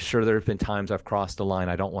 I'm sure there have been times I've crossed the line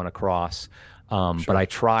I don't want to cross. But Sure. I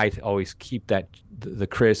try to always keep the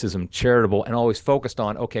criticism charitable and always focused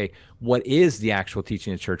on, okay, what is the actual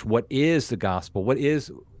teaching of the church? What is the gospel?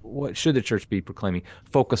 What should the church be proclaiming?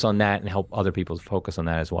 Focus on that and help other people focus on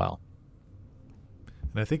that as well.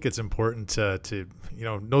 And I think it's important to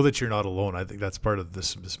know that you're not alone. I think that's part of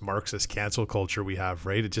this Marxist cancel culture we have,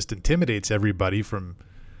 right? It just intimidates everybody from,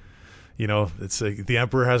 it's like the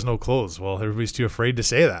emperor has no clothes. Well, everybody's too afraid to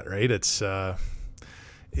say that, right? It's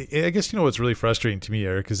I guess what's really frustrating to me,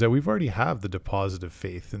 Eric, is that we've already have the deposit of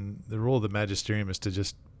faith, and the role of the magisterium is to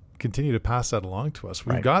just continue to pass that along to us.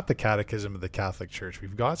 We've Right. got the catechism of the Catholic Church.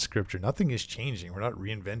 We've got scripture. Nothing is changing. We're not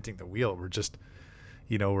reinventing the wheel. We're just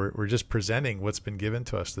we're just presenting what's been given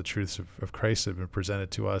to us. The truths of Christ have been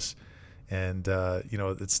presented to us. And,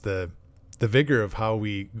 it's the vigor of how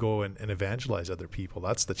we go and evangelize other people.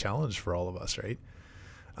 That's the challenge for all of us, right?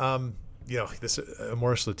 This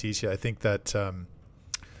Amoris Laetitia, I think that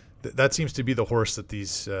that seems to be the horse that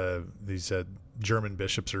these German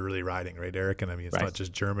bishops are really riding, right, Eric? And I mean, it's Right. not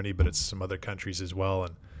just Germany, but it's some other countries as well.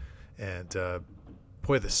 And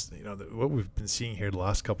boy, this, what we've been seeing here the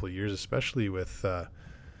last couple of years, especially with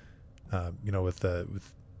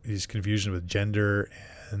with these confusion with gender,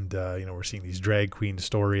 and we're seeing these drag queen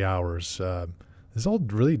story hours. It's all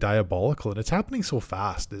really diabolical, and it's happening so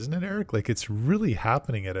fast, isn't it, Eric? Like, it's really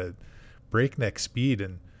happening at a breakneck speed.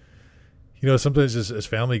 And sometimes as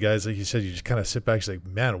family guys, like you said, you just kind of sit back and like,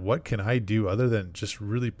 man, what can I do other than just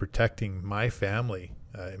really protecting my family,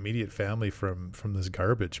 immediate family, from this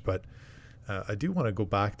garbage? But I do want to go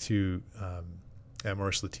back to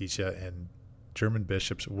Amoris Laetitia and German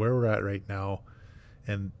bishops, where we're at right now,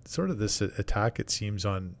 and sort of this attack, it seems,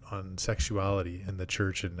 on sexuality in the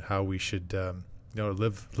church and how we should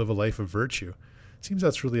live a life of virtue. It seems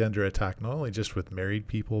that's really under attack, not only just with married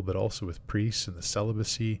people, but also with priests and the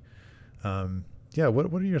celibacy. What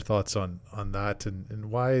are your thoughts on that, and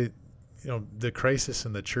why the crisis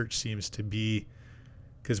in the church seems to be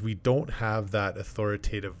because we don't have that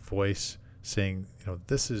authoritative voice saying,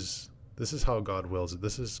 this is how God wills it.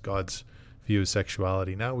 This is God's view of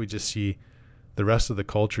sexuality. Now we just see the rest of the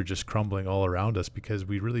culture just crumbling all around us because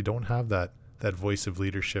we really don't have that voice of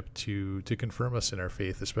leadership to confirm us in our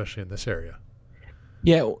faith, especially in this area.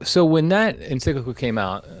 Yeah. So when that encyclical came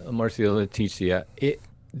out, Amoris Laetitia,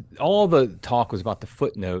 all the talk was about the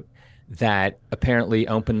footnote that apparently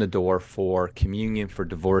opened the door for communion for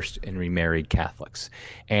divorced and remarried Catholics.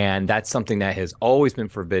 And that's something that has always been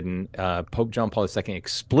forbidden. Pope John Paul II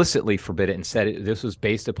explicitly forbid it and said this was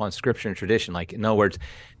based upon scripture and tradition. Like, in other words,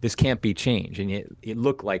 this can't be changed. And it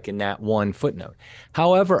looked like in that one footnote.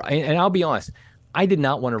 However, and I'll be honest, I did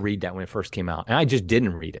not want to read that when it first came out. And I just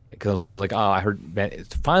didn't read it because, like, I heard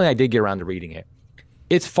that. Finally, I did get around to reading it.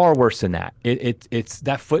 It's far worse than that. It's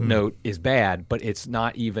that footnote is bad, but it's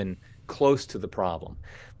not even close to the problem.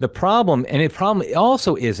 The problem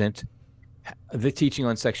also isn't the teaching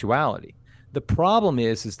on sexuality. The problem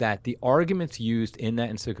is that the arguments used in that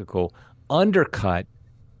encyclical undercut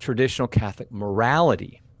traditional Catholic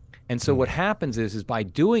morality. And so what happens is by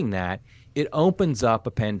doing that, it opens up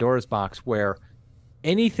a Pandora's box where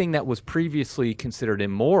anything that was previously considered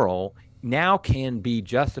immoral now can be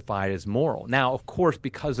justified as moral. Now, of course,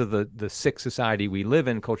 because of the sick society we live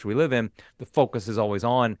in, culture we live in, the focus is always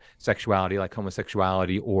on sexuality, like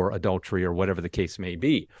homosexuality or adultery or whatever the case may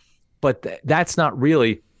be. But that's not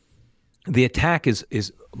really, the attack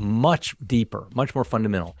is much deeper, much more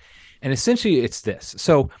fundamental. And essentially it's this.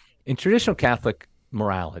 So in traditional Catholic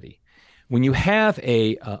morality, when you have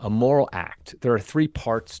a moral act, there are three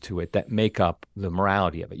parts to it that make up the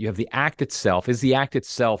morality of it. You have the act itself. Is the act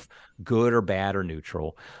itself good or bad or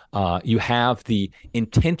neutral? You have the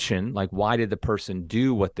intention, like why did the person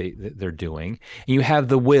do what they're doing? And you have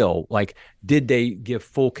the will, like did they give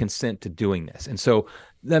full consent to doing this? And so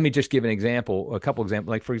let me just give a couple examples.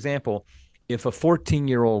 Like, for example, if a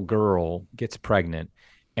 14-year-old girl gets pregnant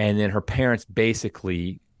and then her parents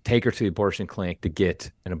basically take her to the abortion clinic to get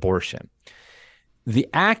an abortion, the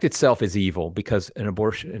act itself is evil because an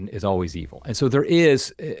abortion is always evil. And so there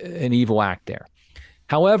is an evil act there.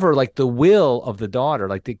 However, like the will of the daughter,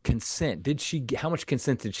 like the consent, how much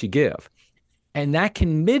consent did she give? And that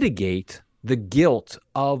can mitigate the guilt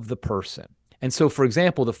of the person. And so, for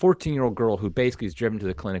example, the 14-year-old girl who basically is driven to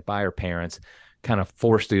the clinic by her parents, kind of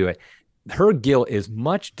forced to do it, her guilt is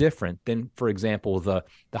much different than, for example, the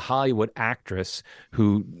Hollywood actress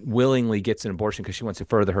who willingly gets an abortion because she wants to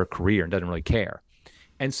further her career and doesn't really care.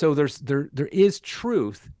 And so there is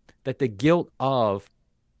truth that the guilt of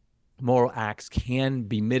moral acts can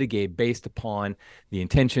be mitigated based upon the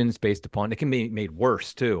intentions, based upon, it can be made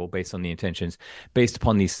worse too, based on the intentions, based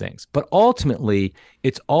upon these things. But ultimately,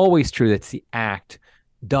 it's always true that the act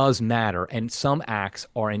does matter. And some acts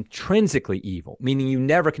are intrinsically evil, meaning you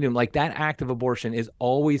never can do them. Like that act of abortion is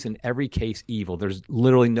always in every case evil. There's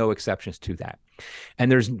literally no exceptions to that.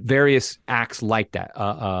 And there's various acts like that.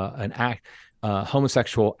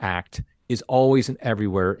 Homosexual act is always and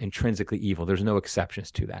everywhere intrinsically evil. There's no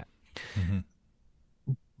exceptions to that.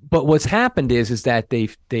 Mm-hmm. But what's happened is that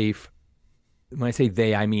they've when I say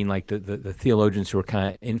they, I mean like the theologians who are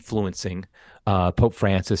kind of influencing Pope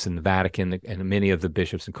Francis and the Vatican and many of the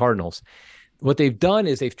bishops and cardinals. What they've done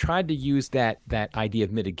is they've tried to use that idea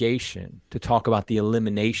of mitigation to talk about the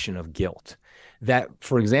elimination of guilt. That,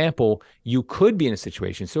 for example, you could be in a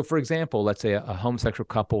situation. So, for example, let's say a homosexual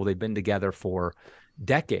couple, they've been together for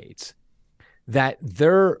decades, that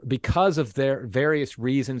they're, because of their various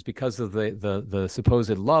reasons, because of the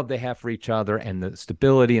supposed love they have for each other and the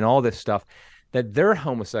stability and all this stuff, that their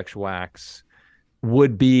homosexual acts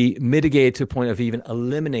would be mitigated to the point of even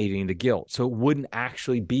eliminating the guilt. So it wouldn't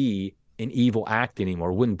actually be an evil act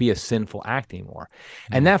anymore, wouldn't be a sinful act anymore.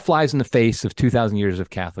 Mm-hmm. And that flies in the face of 2,000 years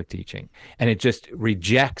of Catholic teaching. And it just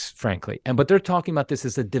rejects, frankly. But they're talking about this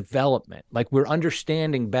as a development, like we're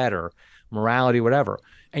understanding better morality, whatever.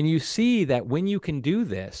 And you see that when you can do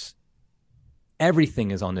this,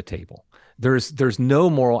 everything is on the table. There's no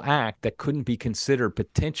moral act that couldn't be considered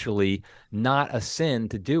potentially not a sin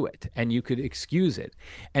to do it, and you could excuse it.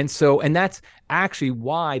 And that's actually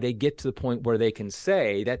why they get to the point where they can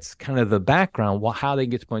say, that's kind of the background, how they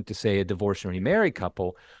get to the point to say a divorced and remarried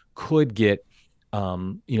couple could get,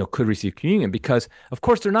 could receive communion, because of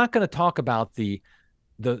course they're not going to talk about the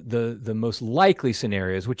most likely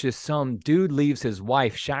scenarios, which is some dude leaves his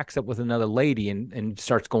wife, shacks up with another lady, and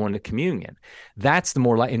starts going to communion. That's the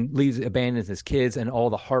more like, and abandons his kids and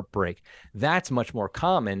all the heartbreak. That's much more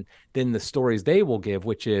common than the stories they will give,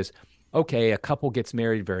 which is, okay, a couple gets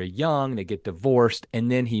married very young, they get divorced,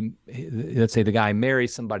 and then let's say the guy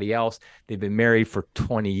marries somebody else. They've been married for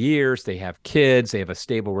 20 years, they have kids, they have a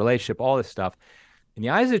stable relationship, all this stuff. In the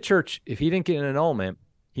eyes of the church, if he didn't get an annulment,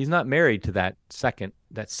 he's not married to that second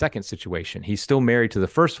situation. He's still married to the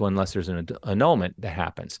first one unless there's an annulment that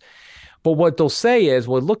happens. But what they'll say is,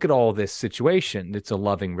 well, look at all this situation. It's a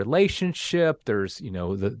loving relationship. There's,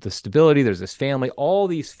 the stability. There's this family. All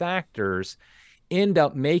these factors end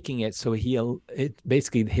up making it so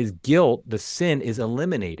basically his guilt, the sin, is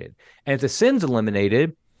eliminated. And if the sin's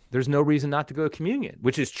eliminated, there's no reason not to go to communion,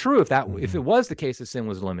 which is true. If it was the case that sin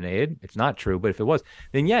was eliminated, it's not true. But if it was,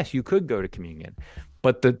 then yes, you could go to communion.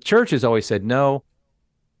 But the church has always said, no,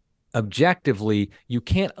 objectively, you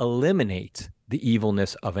can't eliminate the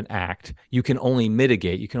evilness of an act. You can only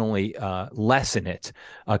mitigate. You can only lessen it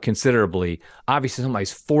considerably. Obviously,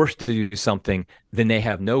 somebody's forced to do something, then they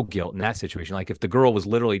have no guilt in that situation. Like if the girl was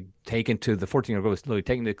literally taken to, the 14-year-old girl was literally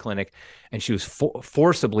taken to the clinic and she was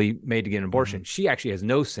forcibly made to get an abortion, she actually has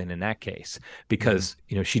no sin in that case because,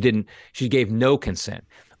 she gave no consent.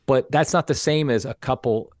 But that's not the same as a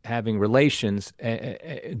couple having relations,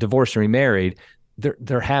 divorced or remarried.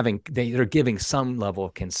 They're giving some level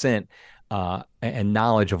of consent and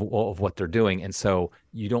knowledge of what they're doing, and so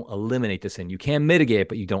you don't eliminate the sin. You can mitigate it,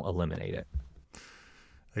 but you don't eliminate it.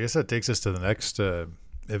 I guess that takes us to the next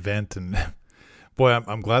event, and boy,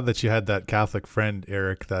 I'm glad that you had that Catholic friend,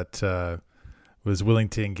 Eric, that was willing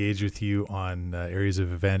to engage with you on areas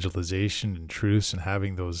of evangelization and truths and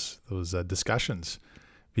having those discussions.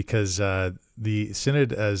 Because the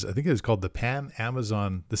synod, as I think it was called, the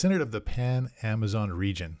Synod of the Pan-Amazon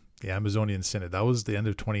region, the Amazonian Synod, that was the end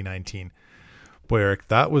of 2019. Boy, Eric,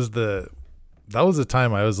 that was the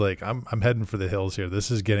time I was like, I'm heading for the hills here. This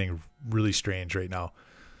is getting really strange right now.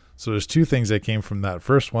 So there's two things that came from that.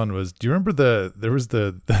 First one was, do you remember there was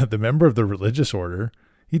the member of the religious order?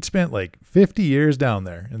 He'd spent like 50 years down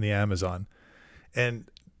there in the Amazon, and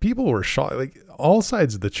people were shocked, like all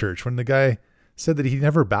sides of the church, when the guy said that he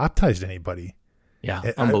never baptized anybody. Yeah,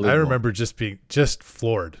 unbelievable. I remember just being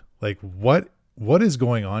floored. Like, what is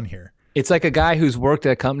going on here? It's like a guy who's worked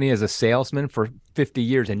at a company as a salesman for 50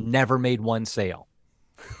 years and never made one sale.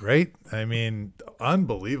 Right? I mean,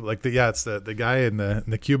 unbelievable. Like it's the guy in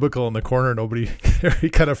the cubicle in the corner nobody he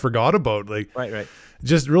kind of forgot about. Like, right.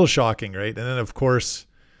 Just real shocking, right? And then of course,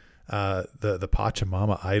 the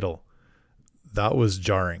Pachamama idol. That was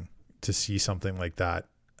jarring to see something like that.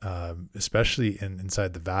 Especially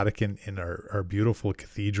inside the Vatican, in our beautiful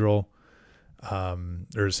cathedral,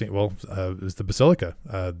 it was the Basilica,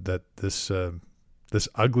 that this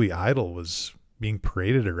ugly idol was being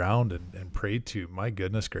paraded around and prayed to. My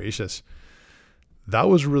goodness gracious, that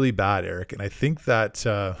was really bad, Eric. And I think that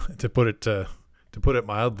to put it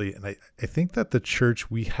mildly, and I think that the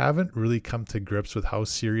church, we haven't really come to grips with how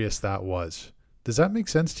serious that was. Does that make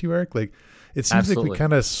sense to you, Eric? Like, it seems like we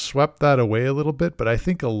kind of swept that away a little bit, but I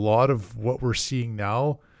think a lot of what we're seeing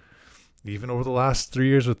now, even over the last 3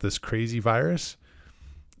 years with this crazy virus,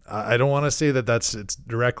 I don't want to say that it's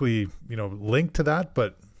directly, linked to that,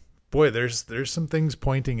 but boy, there's some things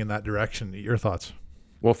pointing in that direction. Your thoughts?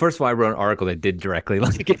 Well, first of all, I wrote an article that did directly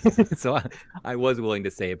like it, so I was willing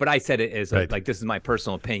to say it. But I said it as like, this is my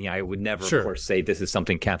personal opinion. I would never, of course, say this is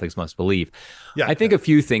something Catholics must believe. Yeah, I think a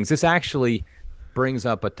few things. This actually brings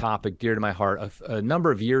up a topic dear to my heart. A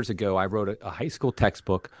number of years ago, I wrote a high school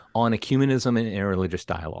textbook on ecumenism and interreligious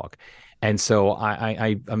dialogue. And so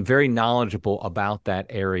I'm very knowledgeable about that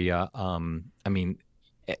area.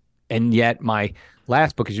 And yet my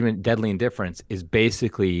last book, as you mentioned, Deadly Indifference, is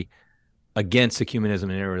basically against ecumenism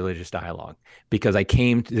and interreligious dialogue, because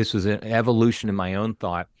this was an evolution in my own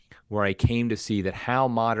thought, where I came to see that how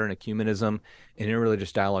modern ecumenism and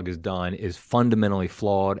interreligious dialogue is done is fundamentally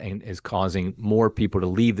flawed and is causing more people to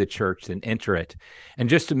leave the church than enter it. And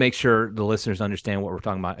just to make sure the listeners understand what we're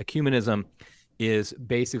talking about, ecumenism is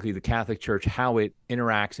basically the Catholic Church, how it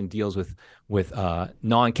interacts and deals with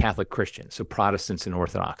non-Catholic Christians, so Protestants and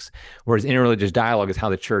Orthodox, whereas interreligious dialogue is how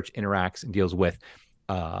the church interacts and deals with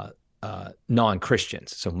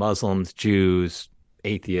non-Christians, so Muslims, Jews,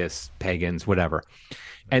 atheists, pagans, whatever.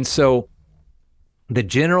 And so the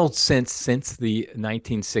general sense since the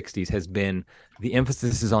 1960s has been the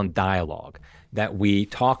emphasis is on dialogue, that we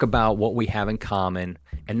talk about what we have in common.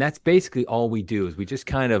 And that's basically all we do, is we just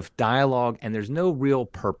kind of dialogue, and there's no real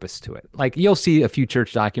purpose to it. Like, you'll see a few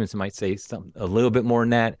church documents that might say something a little bit more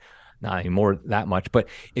than that, not anymore that much, but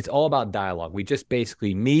it's all about dialogue. We just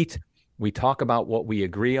basically meet. We talk about what we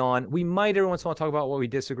agree on. We might every once in a while talk about what we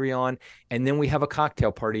disagree on, and then we have a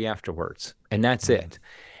cocktail party afterwards, and that's it.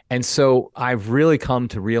 And so I've really come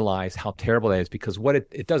to realize how terrible that is, because what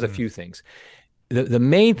it does a few things. The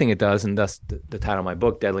main thing it does, and thus the title of my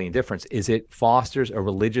book, Deadly Indifference, is it fosters a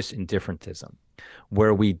religious indifferentism,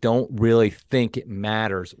 where we don't really think it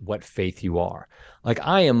matters what faith you are. Like,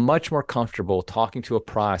 I am much more comfortable talking to a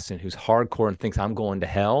Protestant who's hardcore and thinks I'm going to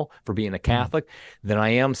hell for being a Catholic than I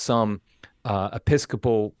am some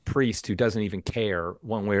Episcopal priest who doesn't even care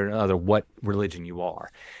one way or another what religion you are.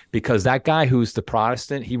 Because that guy who's the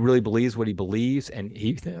Protestant, he really believes what he believes, and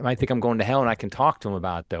he might think I'm going to hell, and I can talk to him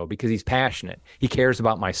about it, though, because he's passionate. He cares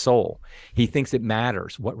about my soul. He thinks it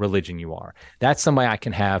matters what religion you are. That's somebody I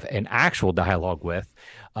can have an actual dialogue with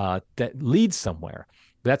that leads somewhere.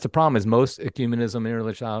 But that's the problem, is most ecumenism and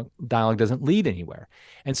interreligious dialogue doesn't lead anywhere.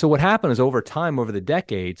 And so what happened is, over time, over the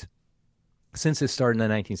decades, since it started in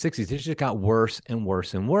the 1960s, it just got worse and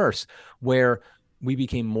worse and worse, where we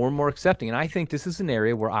became more and more accepting. And I think this is an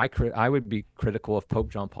area where I would be critical of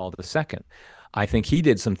Pope John Paul II. I think he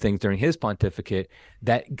did some things during his pontificate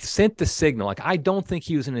that sent the signal. Like, I don't think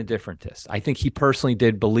he was an indifferentist. I think he personally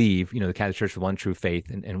did believe, the Catholic Church is one true faith,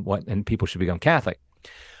 and people should become Catholic.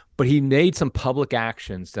 But he made some public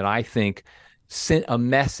actions that I think sent a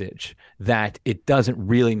message that it doesn't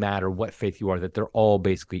really matter what faith you are, that they're all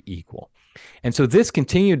basically equal. And so this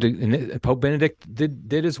continued and Pope Benedict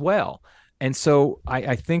did as well. And so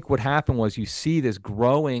I think what happened was, you see this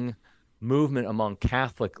growing movement among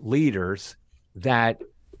Catholic leaders that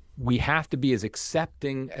we have to be as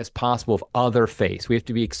accepting as possible of other faiths. We have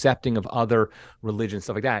to be accepting of other religions,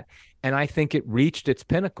 stuff like that. And I think it reached its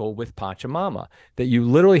pinnacle with Pachamama, that you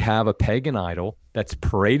literally have a pagan idol that's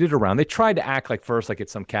paraded around. They tried to act like first like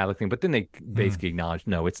it's some Catholic thing, but then they basically acknowledged,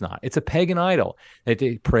 no, it's not. It's a pagan idol that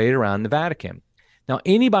they parade around the Vatican. Now,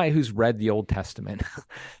 anybody who's read the Old Testament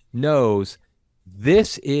knows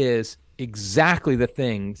this is exactly the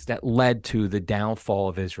things that led to the downfall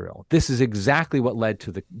of Israel. This is exactly what led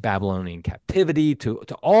to the Babylonian captivity, to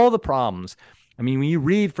all the problems. I mean, when you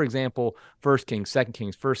read, for example, 1 Kings, 2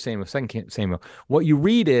 Kings, 1 Samuel, 2 Samuel, what you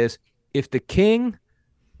read is, if the king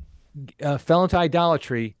fell into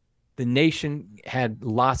idolatry, the nation had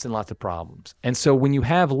lots and lots of problems. And so when you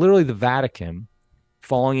have literally the Vatican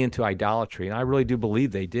falling into idolatry, and I really do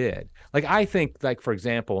believe they did. Like, I think, like, for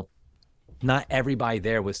example, not everybody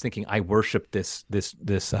there was thinking, I worship this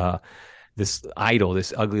idol,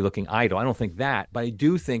 this ugly looking idol. I don't think that, but I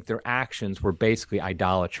do think their actions were basically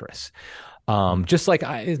idolatrous. Just like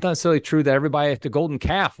it's not necessarily true that everybody at the golden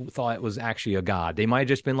calf thought it was actually a god. They might have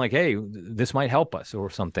just been like, hey, this might help us or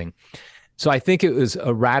something. So I think it was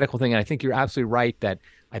a radical thing. And I think you're absolutely right that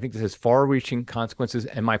I think this has far-reaching consequences.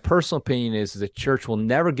 And my personal opinion is the church will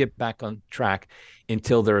never get back on track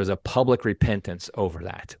until there is a public repentance over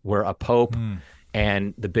that, where a pope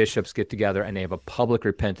and the bishops get together and they have a public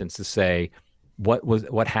repentance to say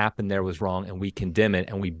what happened there was wrong, and we condemn it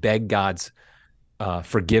and we beg God's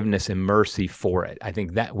forgiveness and mercy for it. I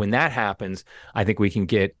think that when that happens, I think we can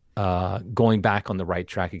get going back on the right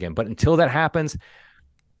track again. But until that happens,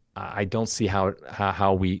 I don't see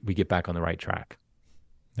how we get back on the right track.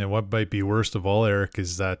 And what might be worst of all, Eric,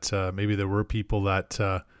 is that maybe there were people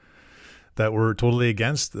that were totally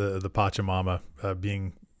against the Pachamama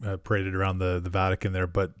being paraded around the Vatican there,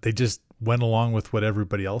 but they just went along with what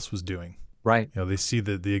everybody else was doing. Right. They see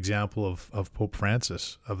the example of Pope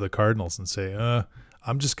Francis, of the cardinals, and say,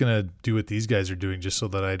 I'm just going to do what these guys are doing just so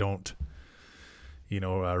that I don't,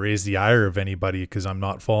 raise the ire of anybody because I'm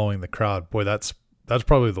not following the crowd. Boy, that's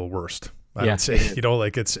probably the worst. I would say,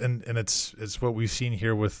 it's what we've seen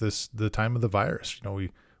here with the time of the virus.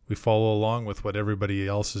 We follow along with what everybody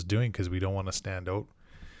else is doing because we don't want to stand out,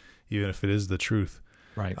 even if it is the truth.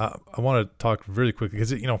 Right. I want to talk really quickly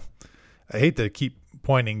because, I hate to keep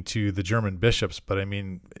pointing to the German bishops, but I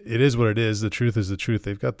mean, it is what it is. The truth is the truth.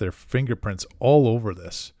 They've got their fingerprints all over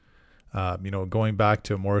this. Going back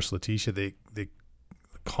to Amoris Laetitia, they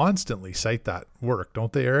constantly cite that work,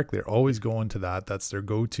 don't they, Eric? They're always going to that. That's their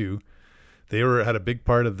go-to. They had a big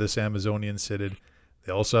part of this Amazonian Synod.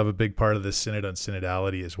 They also have a big part of this Synod on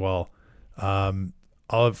synodality as well. I'll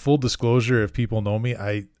have full disclosure, if people know me,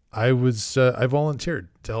 I volunteered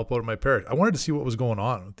to help out in my parish. I wanted to see what was going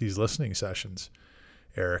on with these listening sessions,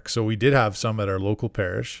 Eric. So we did have some at our local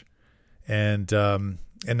parish, and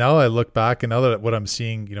now I look back, and now that what I'm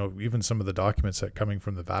seeing, even some of the documents that are coming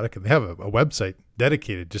from the Vatican, they have a website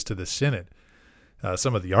dedicated just to the Synod.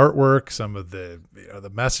 Some of the artwork, some of the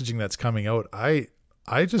the messaging that's coming out. I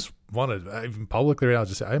just wanted, even publicly right now,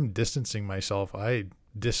 just say I'm distancing myself. I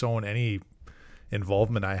disown any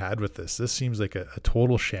involvement I had with this. This seems like a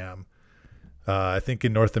total sham. I think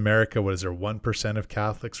in North America, 1% of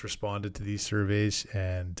Catholics responded to these surveys,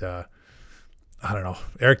 and I don't know,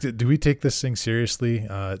 Eric, do we take this thing seriously?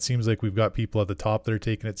 It seems like we've got people at the top that are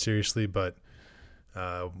taking it seriously, but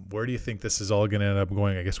where do you think this is all going to end up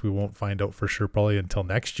going? I guess we won't find out for sure probably until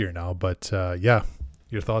next year now, but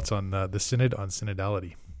your thoughts on the Synod on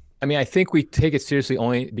synodality? I mean, I think we take it seriously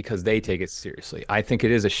only because they take it seriously. I think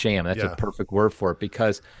it is a sham. That's a perfect word for it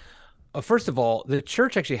because first of all, the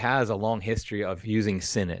church actually has a long history of using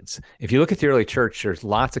synods. If you look at the early church, there's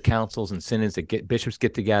lots of councils and synods that bishops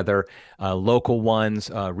get together, local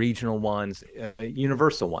ones, regional ones,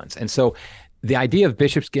 universal ones. And so the idea of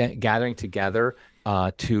bishops gathering together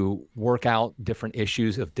to work out different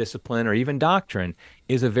issues of discipline or even doctrine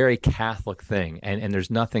is a very Catholic thing. And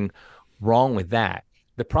there's nothing wrong with that.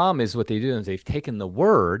 The problem is what they do is they've taken the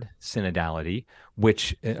word synodality,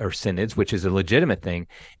 or synods, which is a legitimate thing,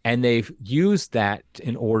 and they've used that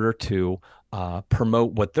in order to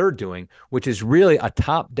promote what they're doing, which is really a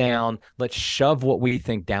top-down, let's shove what we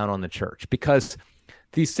think down on the church, because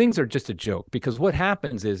these things are just a joke. Because what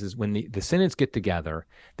happens is when the synods get together,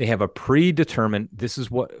 they have a predetermined, this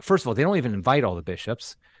is what, first of all, they don't even invite all the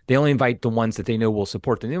bishops. They only invite the ones that they know will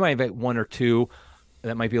support them. They might invite one or two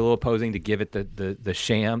that might be a little opposing to give it the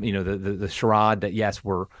sham, the charade that, yes,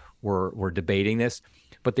 we're debating this,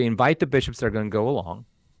 but they invite the bishops that are going to go along,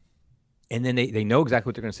 and then they know exactly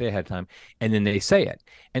what they're going to say ahead of time, and then they say it.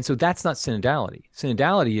 And so that's not synodality.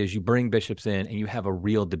 Synodality is you bring bishops in and you have a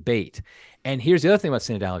real debate. And here's the other thing about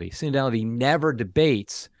synodality. Synodality never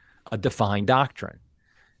debates a defined doctrine.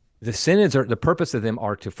 The synods the purpose of them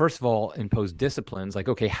are to, first of all, impose disciplines like,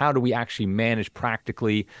 okay, how do we actually manage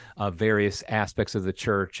practically various aspects of the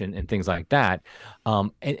church and things like that.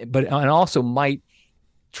 But also might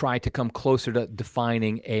try to come closer to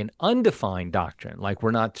defining an undefined doctrine. Like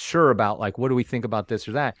we're not sure about, like, what do we think about this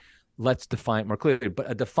or that? Let's define it more clearly.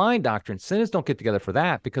 But a defined doctrine, synods don't get together for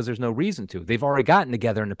that because there's no reason to. They've already gotten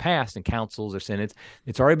together in the past in councils or synods.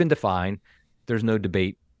 It's already been defined. There's no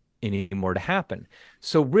debate anymore to happen.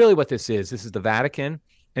 So really what this is the Vatican,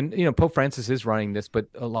 and Pope Francis is running this, but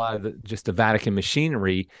a lot of the Vatican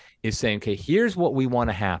machinery is saying, okay, here's what we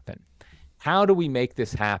want to happen. How do we make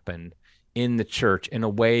this happen in the church in a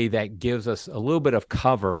way that gives us a little bit of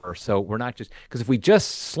cover? So we're not just, because if we just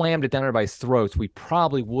slammed it down everybody's throats, we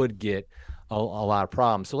probably would get a lot of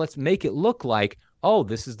problems. So let's make it look like, oh,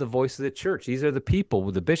 this is the voice of the church. These are the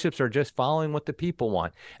people. The bishops are just following what the people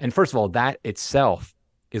want. And first of all, that itself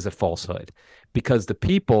is a falsehood, because the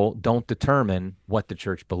people don't determine what the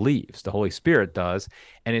church believes. The Holy Spirit does,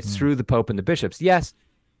 and it's through the Pope and the bishops. Yes,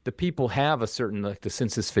 the people have a certain, like the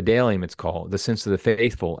sensus fidelium, it's called, the sense of the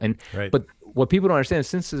faithful. But what people don't understand is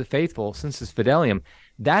sensus of the faithful, sensus fidelium,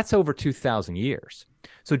 that's over 2,000 years.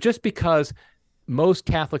 So just because most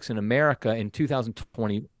Catholics in America in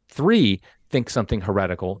 2023 think something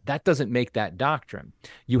heretical, that doesn't make that doctrine.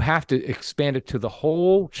 You have to expand it to the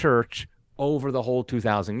whole church over the whole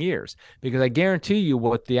 2,000 years. Because I guarantee you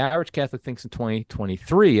what the average Catholic thinks in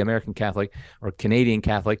 2023, American Catholic or Canadian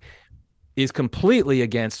Catholic, is completely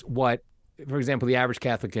against what, for example, the average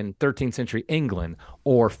Catholic in 13th century England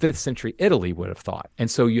or 5th century Italy would have thought. And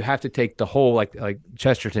so you have to take the whole, like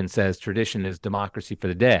Chesterton says, tradition is democracy for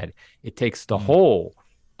the dead. It takes the whole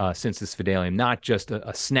sensus fidelium, not just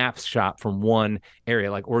a snapshot from one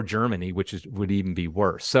area, or Germany, which would even be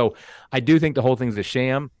worse. So I do think the whole thing's a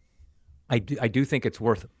sham. I do think it's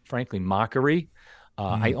worth, frankly, mockery.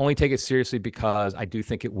 I only take it seriously because I do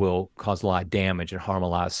think it will cause a lot of damage and harm a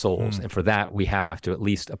lot of souls. And for that, we have to at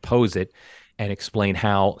least oppose it and explain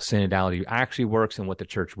how synodality actually works and what the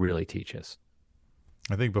church really teaches.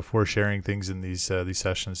 I think before sharing things in these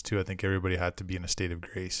sessions too, I think everybody had to be in a state of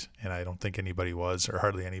grace, and I don't think anybody was, or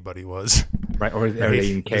hardly anybody was. Right, or they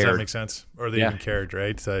even cared. Does that make sense? Or they even cared,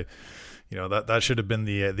 right? So, that should have been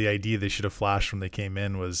the idea they should have flashed when they came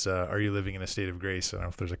in was, are you living in a state of grace? I don't know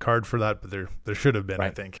if there's a card for that, but there should have been,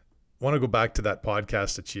 right. I think. I want to go back to that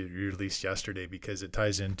podcast that you released yesterday because it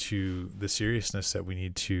ties into the seriousness that we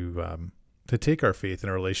need to take our faith and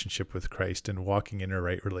our relationship with Christ and walking in a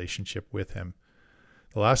right relationship with him.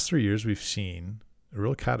 The last 3 years, we've seen a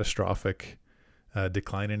real catastrophic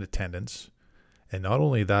decline in attendance. And not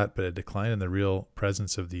only that, but a decline in the real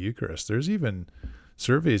presence of the Eucharist. There's even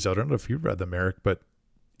surveys out, I don't know if you've read them, Eric, but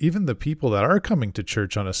even the people that are coming to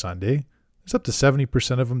church on a Sunday, there's up to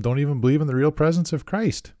 70% of them don't even believe in the real presence of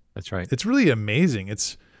Christ. That's right. It's really amazing.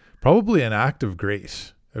 It's probably an act of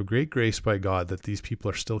grace, of great grace by God that these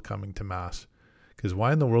people are still coming to Mass. Because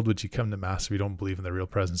why in the world would you come to Mass if you don't believe in the real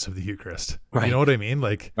presence of the Eucharist? Right. You know what I mean?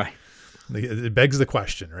 Right. It begs the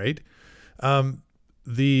question, right?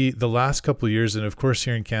 The last couple of years, and of course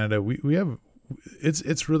here in Canada, we have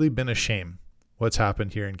it's really been a shame what's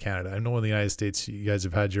happened here in Canada. I know in the United States you guys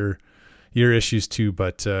have had your issues too,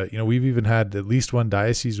 but we've even had at least one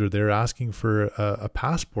diocese where they're asking for a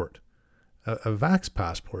passport, a vax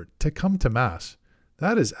passport to come to Mass.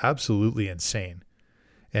 That is absolutely insane.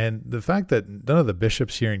 And the fact that none of the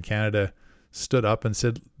bishops here in Canada stood up and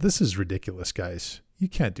said, this is ridiculous, guys. You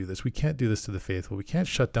can't do this. We can't do this to the faithful. We can't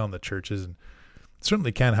shut down the churches, and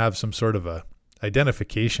certainly can't have some sort of a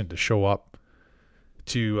identification to show up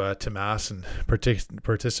to Mass and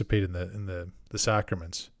participate in the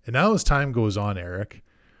sacraments. And now as time goes on, Eric,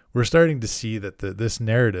 we're starting to see that this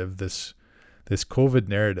narrative, this COVID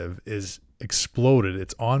narrative is exploded.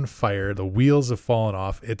 It's on fire. The wheels have fallen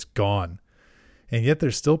off. It's gone. And yet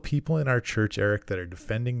there's still people in our church, Eric, that are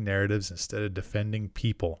defending narratives instead of defending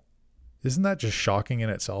people. Isn't that just shocking in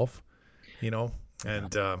itself?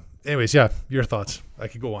 And anyways, your thoughts. I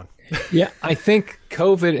could go on. Yeah, I think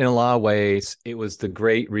COVID, in a lot of ways, it was the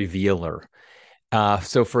great revealer.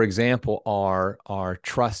 So, for example, our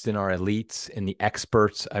trust in our elites and the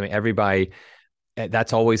experts. I mean, everybody,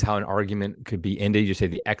 that's always how an argument could be ended. You say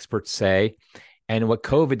the experts say. And what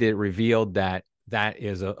COVID did, revealed that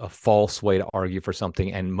is a false way to argue for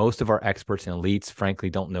something. And most of our experts and elites, frankly,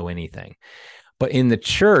 don't know anything. But in the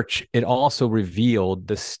church, it also revealed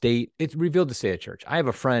the state. It revealed the state of church. I have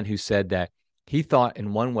a friend who said that he thought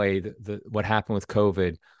in one way that what happened with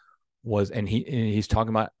COVID was, and he's talking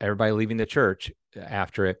about everybody leaving the church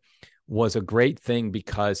after it, was a great thing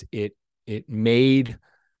because it made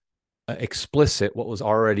explicit what was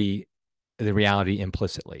already the reality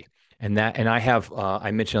implicitly. And I have, I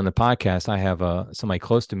mentioned on the podcast, I have somebody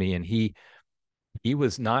close to me, and he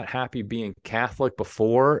was not happy being Catholic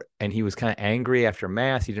before, and he was kind of angry after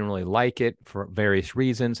Mass. He didn't really like it for various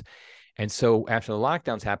reasons. And so after the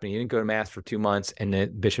lockdowns happened, he didn't go to Mass for 2 months, and the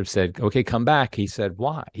bishop said, okay, come back. He said,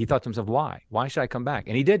 why? He thought to himself, why? Why should I come back?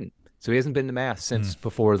 And he didn't. So he hasn't been to Mass since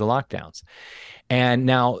before the lockdowns. And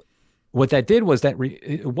now what that did was that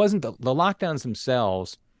it wasn't the lockdowns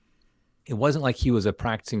themselves. It wasn't like he was a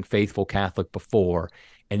practicing faithful Catholic before,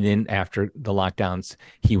 and then after the lockdowns,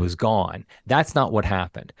 he was gone. That's not what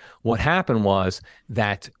happened. What happened was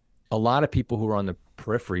that a lot of people who were on the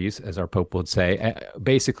peripheries, as our Pope would say,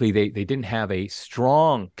 basically they didn't have a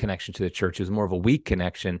strong connection to the church. It was more of a weak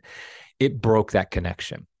connection. It broke that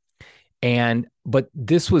connection. But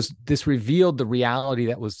this revealed the reality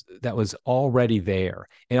that was already there,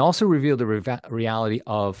 and also revealed the reality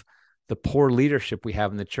of the poor leadership we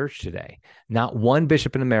have in the church today. Not one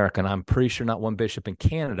bishop in America, and I'm pretty sure not one bishop in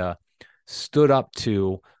Canada, stood up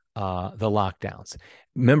to the lockdowns.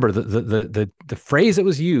 Remember, the phrase that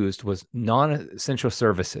was used was non-essential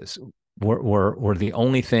services were the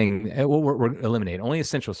only thing, were eliminated, only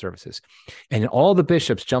essential services. And all the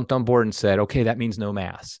bishops jumped on board and said, okay, that means no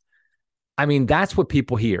Mass. I mean, that's what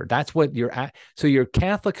people hear. That's what you're at. So your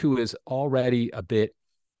Catholic who is already a bit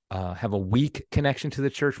have a weak connection to the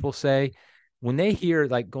church will say, when they hear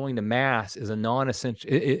like going to mass is a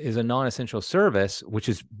non-essential service, which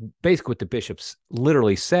is basically what the bishops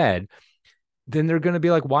literally said, then they're going to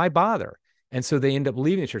be like, why bother? And so they end up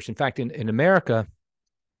leaving the church. In fact, in America,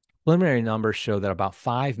 preliminary numbers show that about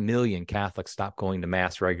 5 million Catholics stopped going to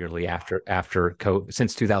mass regularly after COVID,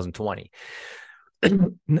 since 2020.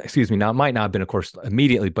 Excuse me. Now, it might not have been, of course,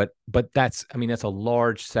 immediately, but that's, I mean, that's a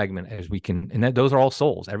large segment as we can, and those are all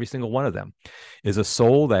souls. Every single one of them is a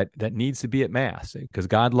soul that needs to be at mass because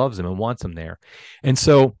God loves them and wants them there. And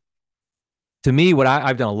so, to me, what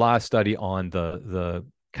I've done a lot of study on the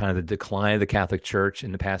kind of the decline of the Catholic Church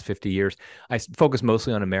in the past 50 years. I focus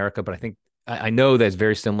mostly on America, but I know there's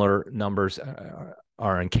very similar numbers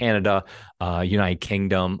are in Canada, United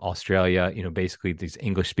Kingdom, Australia, basically these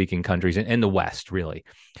English speaking countries and the West, really.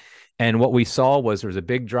 And what we saw was there was a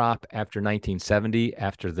big drop after 1970,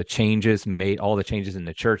 after all the changes in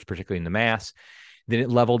the church, particularly in the mass. Then it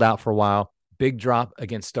leveled out for a while. Big drop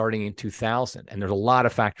again starting in 2000. And there's a lot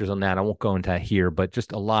of factors on that. I won't go into that here, but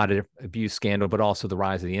just a lot of abuse scandal, but also the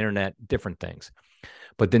rise of the internet, different things.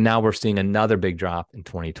 But then now we're seeing another big drop in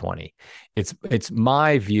 2020. It's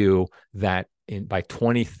my view that by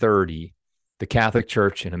 2030, the Catholic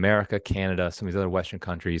Church in America, Canada, some of these other Western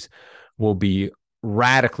countries will be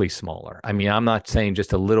radically smaller. I mean, I'm not saying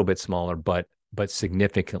just a little bit smaller, but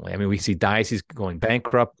significantly. I mean, we see dioceses going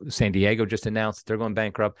bankrupt. San Diego just announced they're going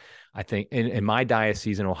bankrupt. I think in my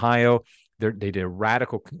diocese in Ohio, they did a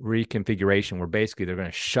radical reconfiguration where basically they're going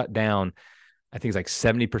to shut down, I think it's like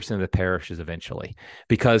 70% of the parishes eventually,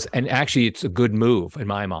 and actually it's a good move in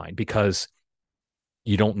my mind because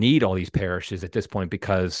you don't need all these parishes at this point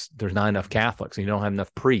because there's not enough Catholics and you don't have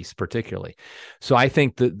enough priests particularly. So I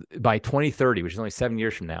think that by 2030, which is only 7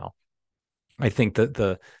 years from now, I think that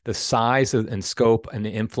the size and scope and the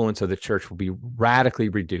influence of the church will be radically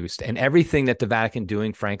reduced, and everything that the Vatican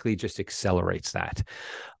doing, frankly, just accelerates that.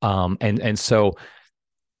 And so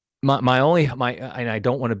my and I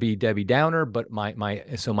don't want to be Debbie Downer, but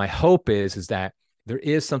my hope is that there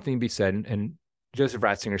is something to be said, and Joseph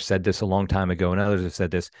Ratzinger said this a long time ago, and others have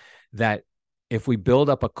said this, that if we build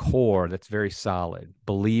up a core that's very solid,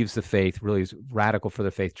 believes the faith, really is radical for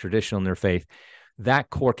the faith, traditional in their faith, that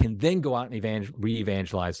core can then go out and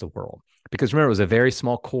re-evangelize the world. Because remember, it was a very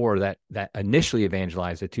small core that initially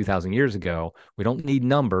evangelized it 2,000 years ago. We don't need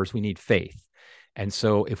numbers, we need faith. And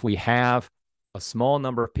so if we have a small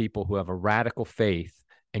number of people who have a radical faith,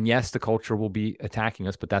 and yes, the culture will be attacking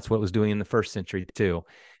us, but that's what it was doing in the first century too,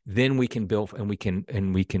 then we can build and we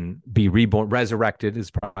can be reborn. Resurrected is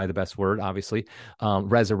probably the best word, obviously,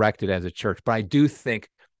 resurrected as a church. But I do think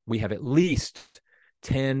we have at least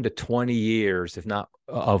 10 to 20 years, if not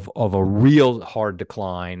of a real hard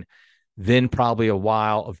decline, then probably a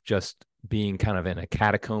while of just being kind of in a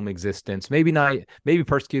catacomb existence, maybe not, maybe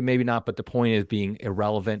persecuted, maybe not, but the point is being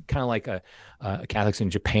irrelevant, kind of like a Catholics in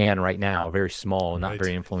Japan right now, very small and not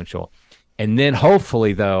very influential. And then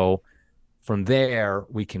hopefully, though, from there,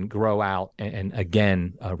 we can grow out and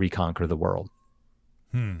again, reconquer the world.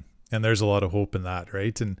 And there's a lot of hope in that,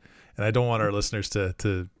 right? And I don't want our listeners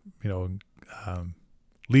to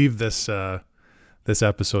leave this this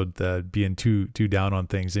episode being too down on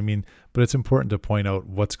things. I mean, but it's important to point out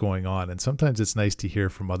what's going on, and sometimes it's nice to hear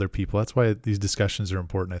from other people. That's why these discussions are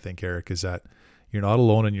important, I think, Eric, is that you're not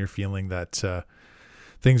alone in your feeling that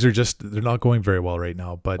things are they're not going very well right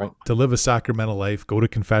now. But right. To live a sacramental life, go to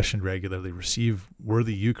confession regularly, receive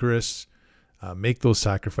worthy Eucharists, make those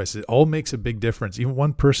sacrifices. It all makes a big difference. Even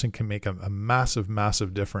one person can make a massive,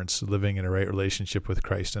 massive difference living in a right relationship with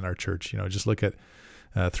Christ in our church. Just look at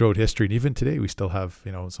throughout history, and even today we still have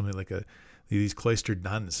something like these cloistered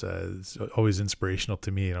nuns. It's always inspirational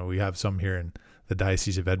to me. We have some here in the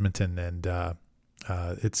Diocese of Edmonton, and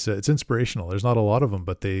it's inspirational. There's not a lot of them,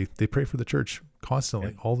 but they pray for the church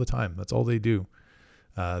constantly, all the time. That's all they do.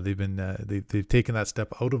 They've taken that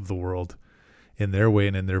step out of the world in their way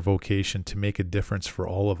and in their vocation to make a difference for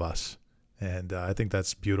all of us. And I think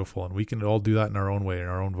that's beautiful, and we can all do that in our own way, in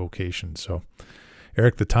our own vocation. So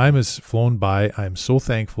Eric, the time has flown by. I'm so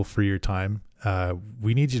thankful for your time.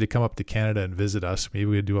 We need you to come up to Canada and visit us. Maybe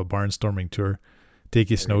we'll do a barnstorming tour, take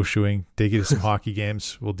you snowshoeing, take you to some hockey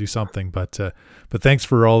games. We'll do something. But thanks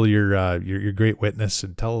for all your great witness,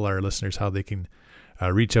 and tell our listeners how they can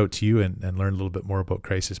reach out to you and learn a little bit more about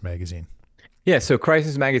Crisis Magazine. Yeah, so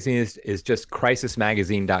Crisis Magazine is just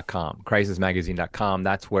crisismagazine.com. Crisismagazine.com.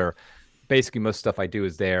 That's where basically most stuff I do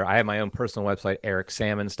is there. I have my own personal website,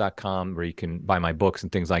 ericsammons.com, where you can buy my books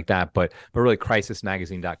and things like that. But really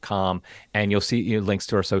crisismagazine.com, and you'll see links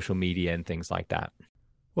to our social media and things like that.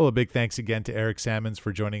 Well, a big thanks again to Eric Sammons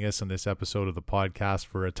for joining us on this episode of the podcast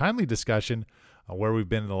for a timely discussion on where we've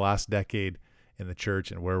been in the last decade in the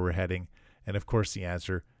church and where we're heading. And of course, the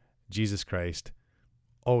answer, Jesus Christ.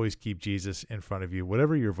 Always keep Jesus in front of you,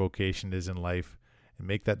 whatever your vocation is in life, and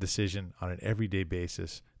make that decision on an everyday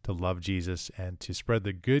basis to love Jesus and to spread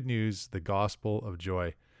the good news, the gospel of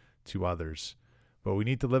joy to others. But we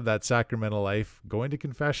need to live that sacramental life, going to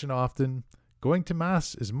confession often, going to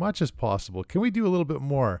Mass as much as possible. Can we do a little bit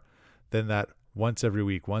more than that once every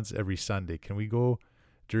week, once every Sunday? Can we go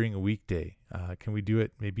during a weekday? Can we do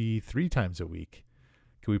it maybe 3 times a week?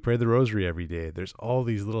 Can we pray the rosary every day? There's all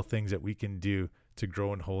these little things that we can do to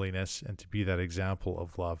grow in holiness and to be that example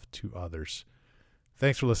of love to others.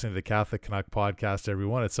 Thanks for listening to the Catholic Canuck podcast,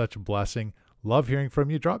 everyone. It's such a blessing. Love hearing from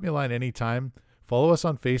you. Drop me a line anytime. Follow us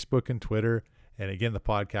on Facebook and Twitter. And again, the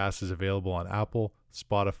podcast is available on Apple,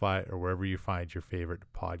 Spotify, or wherever you find your favorite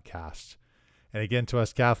podcasts. And again, to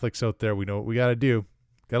us Catholics out there, we know what we got to do.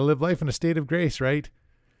 Got to live life in a state of grace, right?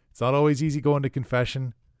 It's not always easy going to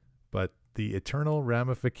confession, but the eternal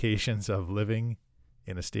ramifications of living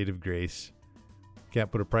in a state of grace,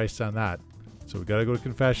 can't put a price on that. So we got to go to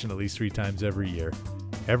confession at least 3 times every year,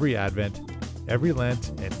 every Advent, every Lent,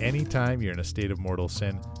 and any time you're in a state of mortal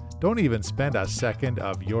sin. Don't even spend a second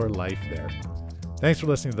of your life there. Thanks for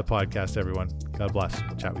listening to the podcast, everyone. God bless.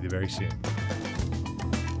 Chat with you very soon.